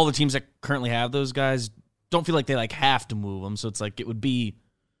all the teams that currently have those guys don't feel like they like have to move them. So it's like it would be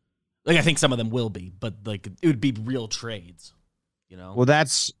like I think some of them will be, but like it would be real trades, you know. Well,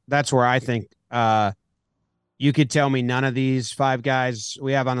 that's where I think you could tell me none of these 5 guys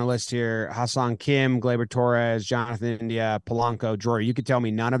we have on the list here: Hassan Kim, Gleyber Torres, Jonathan India, Polanco, Drury. You could tell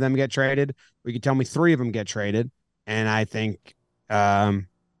me none of them get traded. Or you could tell me 3 of them get traded, and I think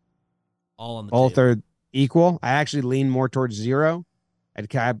all on the both table. are equal. I actually lean more towards 0.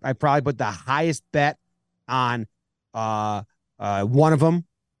 I'd probably put the highest bet on one of them,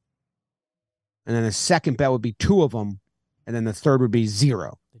 and then the second bet would be 2 of them, and then the third would be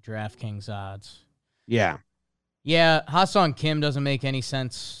 0. The DraftKings odds. Yeah. Yeah, Hassan Kim doesn't make any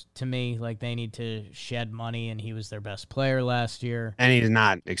sense to me. Like, they need to shed money, and he was their best player last year. And he's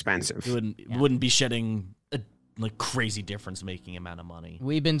not expensive. He wouldn't be shedding a like crazy difference-making amount of money.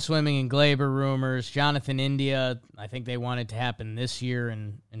 We've been swimming in Gleyber rumors. Jonathan India, I think they want it to happen this year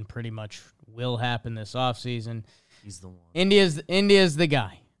and pretty much will happen this offseason. He's the one. India's the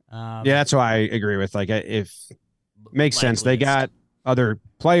guy. Yeah, that's why I agree with. Like, if makes sense. They got other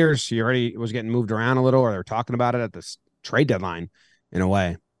players. He already was getting moved around a little, or they're talking about it at this trade deadline in a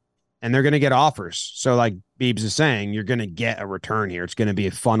way. And they're going to get offers. So like Beebs is saying, you're going to get a return here. It's going to be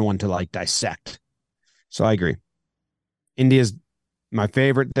a fun one to like dissect. So I agree. India's my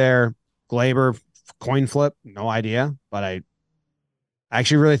favorite there. Gleyber, coin flip, no idea. But I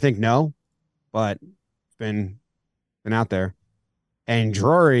actually really think no. But been out there. And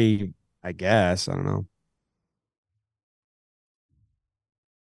Drury, I guess. I don't know.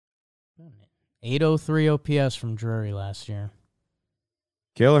 803 OPS from Drury last year.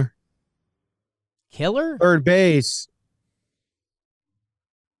 Killer. Third base.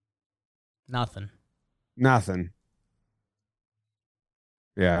 Nothing.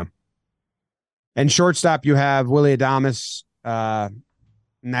 Yeah. And shortstop, you have Willie Adames. And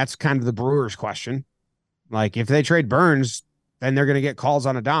that's kind of the Brewers' question. Like, if they trade Burns, then they're going to get calls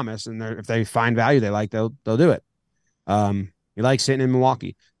on Adames. And if they find value they like, they'll do it. He likes sitting in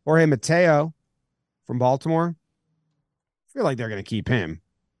Milwaukee. Jorge Mateo from Baltimore. I feel like they're going to keep him.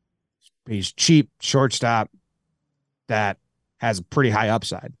 He's cheap shortstop that has a pretty high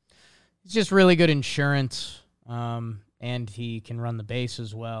upside. It's just really good insurance, and he can run the base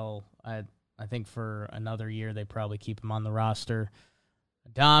as well. I think for another year they probably keep him on the roster.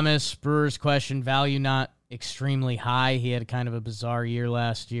 Adames, Brewers question, value not extremely high. He had kind of a bizarre year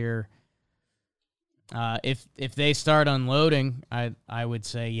last year. If they start unloading, I would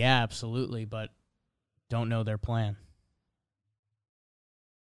say yeah, absolutely, but don't know their plan.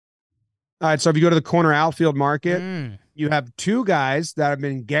 All right, so if you go to the corner outfield market, you have 2 guys that have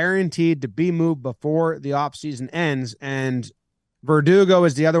been guaranteed to be moved before the offseason ends, and Verdugo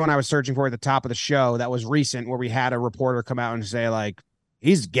is the other one I was searching for at the top of the show that was recent, where we had a reporter come out and say, like,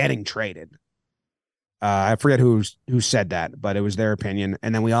 he's getting traded. I forget who said that, but it was their opinion.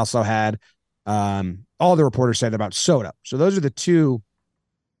 And then we also had all the reporters said about Soto. So those are the 2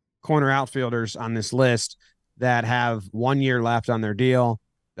 corner outfielders on this list that have 1 year left on their deal.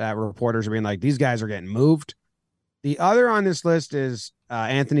 That reporters are being like, these guys are getting moved. The other on this list is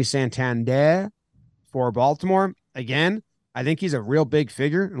Anthony Santander for Baltimore. Again, I think he's a real big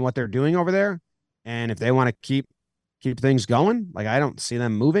figure in what they're doing over there. And if they want to keep keep things going. Like, I don't see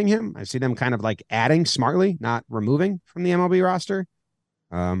them moving him. I see them kind of like adding smartly, not removing from the MLB roster.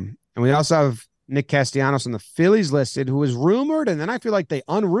 And we also have Nick Castellanos on the Phillies listed, who was rumored, and then I feel like they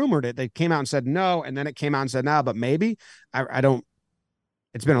unrumored it. They came out and said no, and then it came out and said no, but maybe. I don't.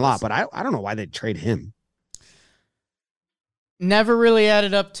 It's been a lot, but I don't know why they'd trade him. Never really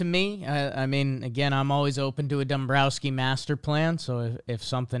added up to me. I mean, again, I'm always open to a Dombrowski master plan, so if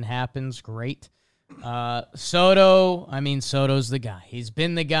something happens, great. Soto's the guy. He's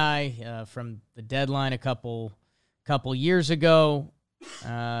been the guy from the deadline a couple years ago.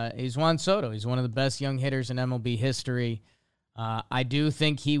 He's Juan Soto. He's one of the best young hitters in MLB history. I do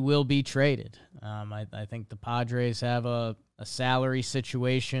think he will be traded. I think the Padres have a salary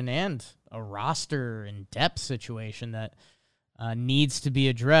situation and a roster and depth situation that needs to be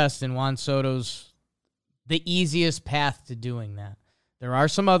addressed, and Juan Soto's the easiest path to doing that. There are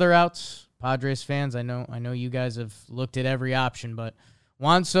some other outs, Padres fans. I know you guys have looked at every option, but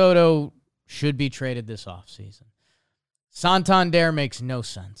Juan Soto should be traded this offseason. Santander makes no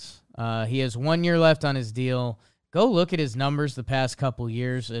sense. He has 1 year left on his deal. Go look at his numbers the past couple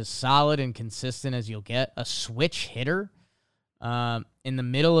years, as solid and consistent as you'll get. A switch hitter in the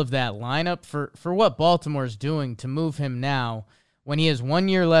middle of that lineup for what Baltimore's doing to move him now when he has 1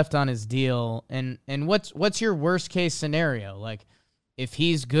 year left on his deal. And what's your worst case scenario? Like, if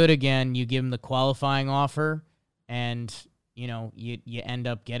he's good again, you give him the qualifying offer and you end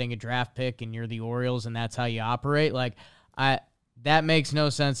up getting a draft pick and you're the Orioles and that's how you operate. Like, that makes no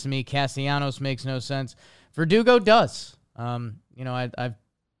sense to me. Castellanos makes no sense. Verdugo does. I've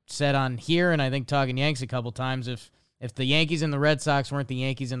said on here, and I think Talking Yanks a couple times, if the Yankees and the Red Sox weren't the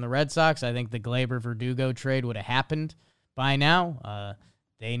Yankees and the Red Sox, I think the Glaber-Verdugo trade would have happened by now.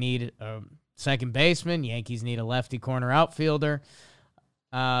 They need a second baseman. Yankees need a lefty corner outfielder.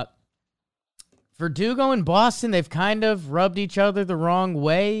 Verdugo and Boston, they've kind of rubbed each other the wrong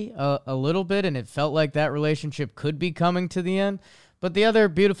way a little bit, and it felt like that relationship could be coming to the end. But the other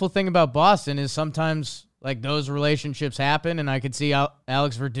beautiful thing about Boston is sometimes like those relationships happen, and I could see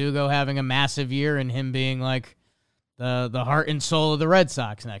Alex Verdugo having a massive year and him being like the heart and soul of the Red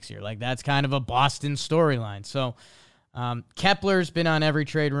Sox next year. Like, that's kind of a Boston storyline. So Kepler's been on every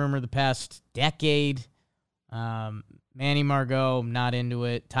trade rumor the past decade. Manny Margot, not into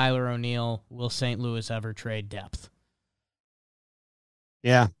it. Tyler O'Neill, will St. Louis ever trade depth?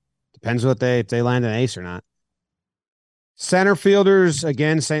 Yeah, depends if they land an ace or not. Center fielders,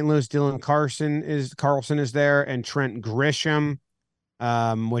 again, St. Louis, Dylan Carlson is there, and Trent Grisham,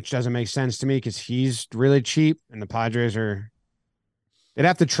 which doesn't make sense to me because he's really cheap, and the Padres they'd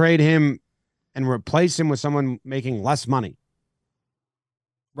have to trade him and replace him with someone making less money.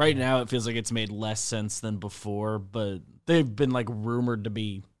 Right now, it feels like it's made less sense than before, but they've been like rumored to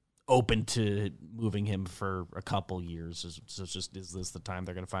be open to moving him for a couple years. So it's just, is this the time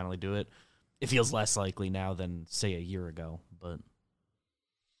they're going to finally do it? It feels less likely now than, say, a year ago. But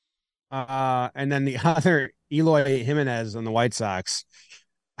and then the other, Eloy Jimenez on the White Sox.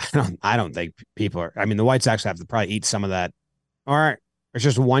 I don't think people are. I mean, the White Sox have to probably eat some of that. All right, it's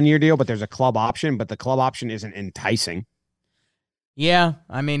just a 1 year deal, but there's a club option, but the club option isn't enticing. Yeah,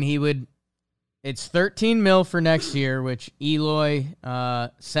 I mean, it's $13 million for next year, which Eloy,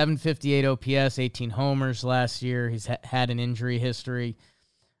 758 OPS, 18 homers last year. He's had an injury history.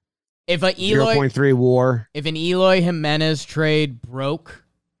 If a 0.3 WAR. If an Eloy Jimenez trade broke,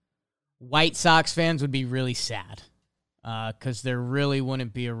 White Sox fans would be really sad because there really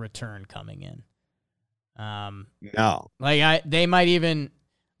wouldn't be a return coming in. No, they might even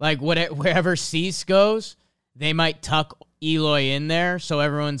wherever Cease goes, they might tuck Eloy in there, so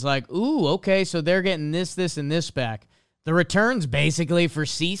everyone's like, "Ooh, okay, so they're getting this, and this back." The return's basically for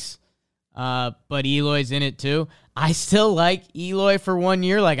Cease, but Eloy's in it too. I still like Eloy for 1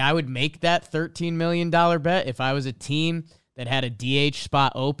 year. Like, I would make that $13 million bet if I was a team that had a DH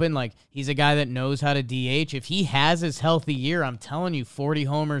spot open. Like, he's a guy that knows how to DH. If he has his healthy year, I'm telling you, 40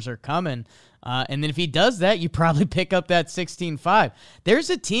 homers are coming. And then if he does that, you probably pick up that 16.5. There's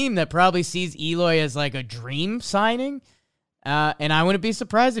a team that probably sees Eloy as like a dream signing. And I wouldn't be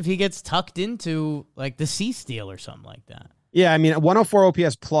surprised if he gets tucked into like the Cease deal or something like that. Yeah, I mean, 104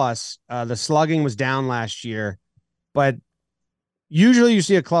 OPS plus. The slugging was down last year, but usually you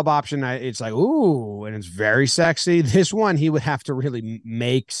see a club option, it's like, ooh, and it's very sexy. This one, he would have to really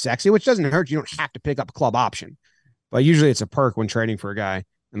make sexy, which doesn't hurt. You don't have to pick up a club option, but usually it's a perk when trading for a guy,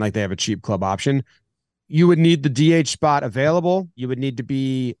 and like they have a cheap club option. You would need the DH spot available. You would need to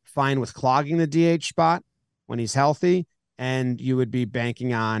be fine with clogging the DH spot when he's healthy, and you would be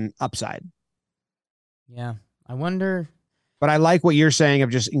banking on upside. Yeah, I wonder. But I like what you're saying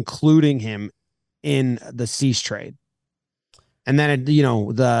of just including him in the Cease trade. And then,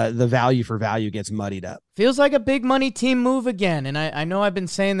 the value for value gets muddied up. Feels like a big money team move again. And I know I've been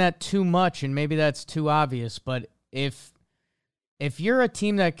saying that too much, and maybe that's too obvious, but if you're a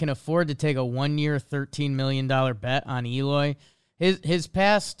team that can afford to take a 1-year, $13 million bet on Eloy, his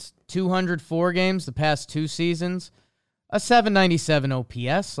past 204 games, the past 2 seasons, a 797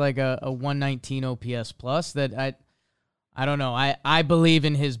 OPS, like a 119 OPS plus, that I don't know. I believe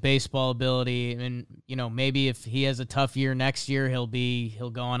in his baseball ability, and maybe if he has a tough year next year, he'll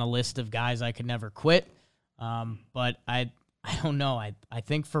go on a list of guys I could never quit. But I don't know. I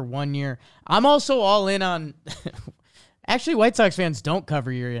think for 1 year, I'm also all in on. Actually, White Sox fans don't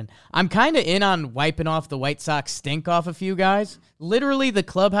cover Urian. I'm kind of in on wiping off the White Sox stink off a few guys. Literally, the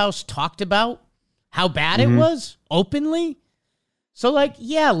clubhouse talked about how bad it was openly. So,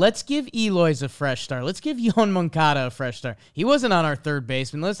 let's give Eloy's a fresh start. Let's give Yohan Moncada a fresh start. He wasn't on our third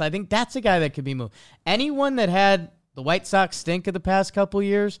baseman list. I think that's a guy that could be moved. Anyone that had the White Sox stink of the past couple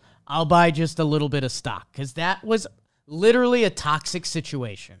years, I'll buy just a little bit of stock because that was literally a toxic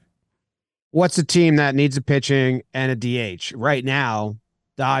situation. What's a team that needs a pitching and a DH? Right now,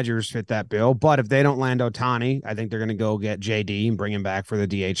 Dodgers fit that bill. But if they don't land Ohtani, I think they're going to go get JD and bring him back for the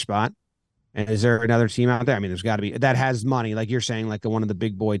DH spot. And is there another team out there? I mean, there's got to be that has money, like you're saying, like one of the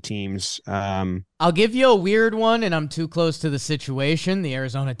big boy teams. I'll give you a weird one, and I'm too close to the situation. The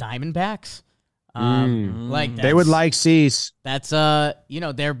Arizona Diamondbacks, they would like Cease. That's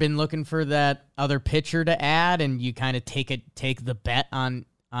they've been looking for that other pitcher to add, and you kind of take the bet on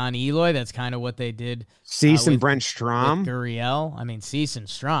Eloy. That's kind of what they did. Cease and Brent Strom, Gurriel. I mean, Cease and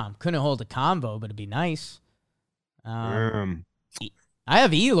Strom couldn't hold a convo, but it'd be nice. I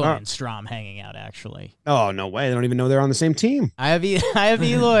have Eloy and Strom hanging out, actually. Oh, no way. They don't even know they're on the same team. I have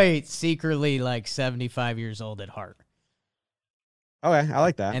Eloy secretly 75 years old at heart. Okay, I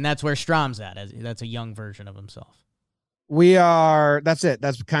like that. And that's where Strom's at. That's a young version of himself. That's it.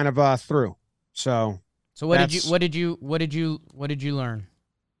 That's kind of through. So what did you learn?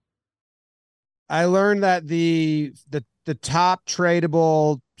 I learned that the top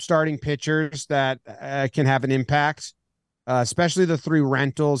tradable starting pitchers that can have an impact, especially the 3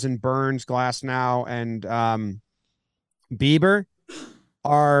 rentals in Burns, Glasnow, and Bieber,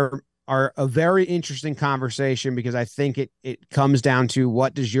 are a very interesting conversation because I think it comes down to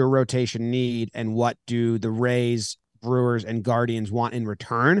what does your rotation need and what do the Rays, Brewers, and Guardians want in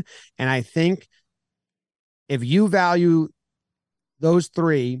return. And I think if you value those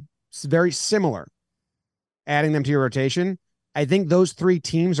 3 very similar, adding them to your rotation, I think those 3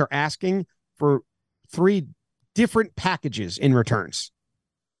 teams are asking for 3 different packages in returns.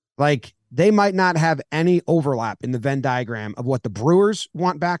 Like, they might not have any overlap in the Venn diagram of what the Brewers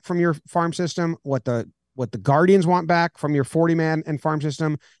want back from your farm system, what the Guardians want back from your 40-man and farm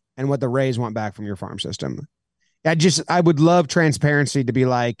system, and what the Rays want back from your farm system. I would love transparency to be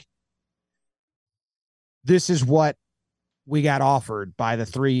like, this is what we got offered by the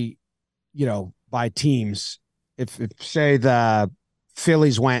 3, by teams. If say the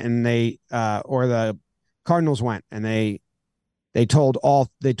Phillies went and they or the Cardinals went and they told all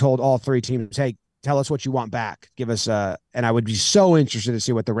 3 teams, hey, tell us what you want back. Give us and I would be so interested to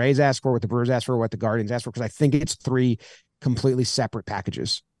see what the Rays ask for, what the Brewers ask for, what the Guardians ask for, because I think it's 3 completely separate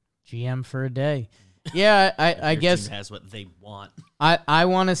packages. GM for a day. Yeah, I guess team has what they want. I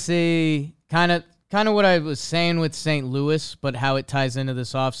want to see kind of what I was saying with St. Louis, but how it ties into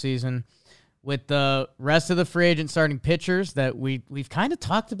this offseason with the rest of the free agent starting pitchers that we've kind of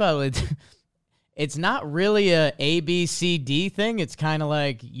talked about. It's not really a B, C, D thing. It's kind of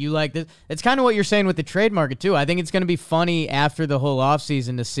like you like this. It's kind of what you're saying with the trade market, too. I think it's going to be funny after the whole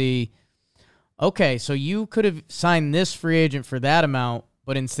offseason to see, okay, so you could have signed this free agent for that amount,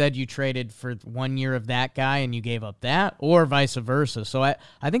 but instead you traded for 1 year of that guy and you gave up that, or vice versa. So I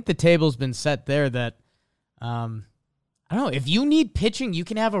think the table's been set there that, I don't know, if you need pitching, you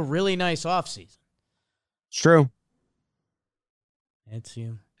can have a really nice offseason. It's true. It's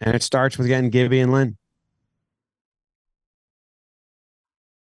you. And it starts with getting Gibby and Lynn.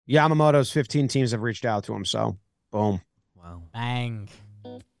 Yamamoto's 15 teams have reached out to him, so boom. Wow. Bang.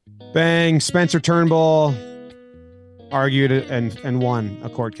 Bang. Spencer Turnbull argued and won a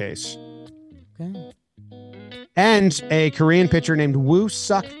court case. Okay. And a Korean pitcher named Woo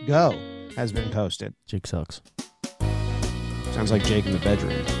Suk Go has been posted. Jake sucks. Sounds like Jake in the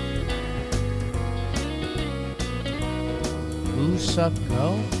bedroom. Woo Suk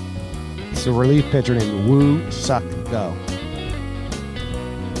Go? It's a relief pitcher named Woo Suk Go.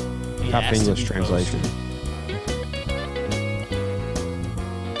 Tough English translation.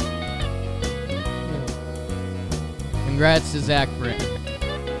 Congrats to Zach Britton.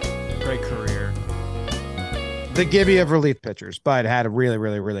 Great career. the Gibby of relief pitchers, but had a really,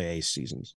 really, really ace seasons.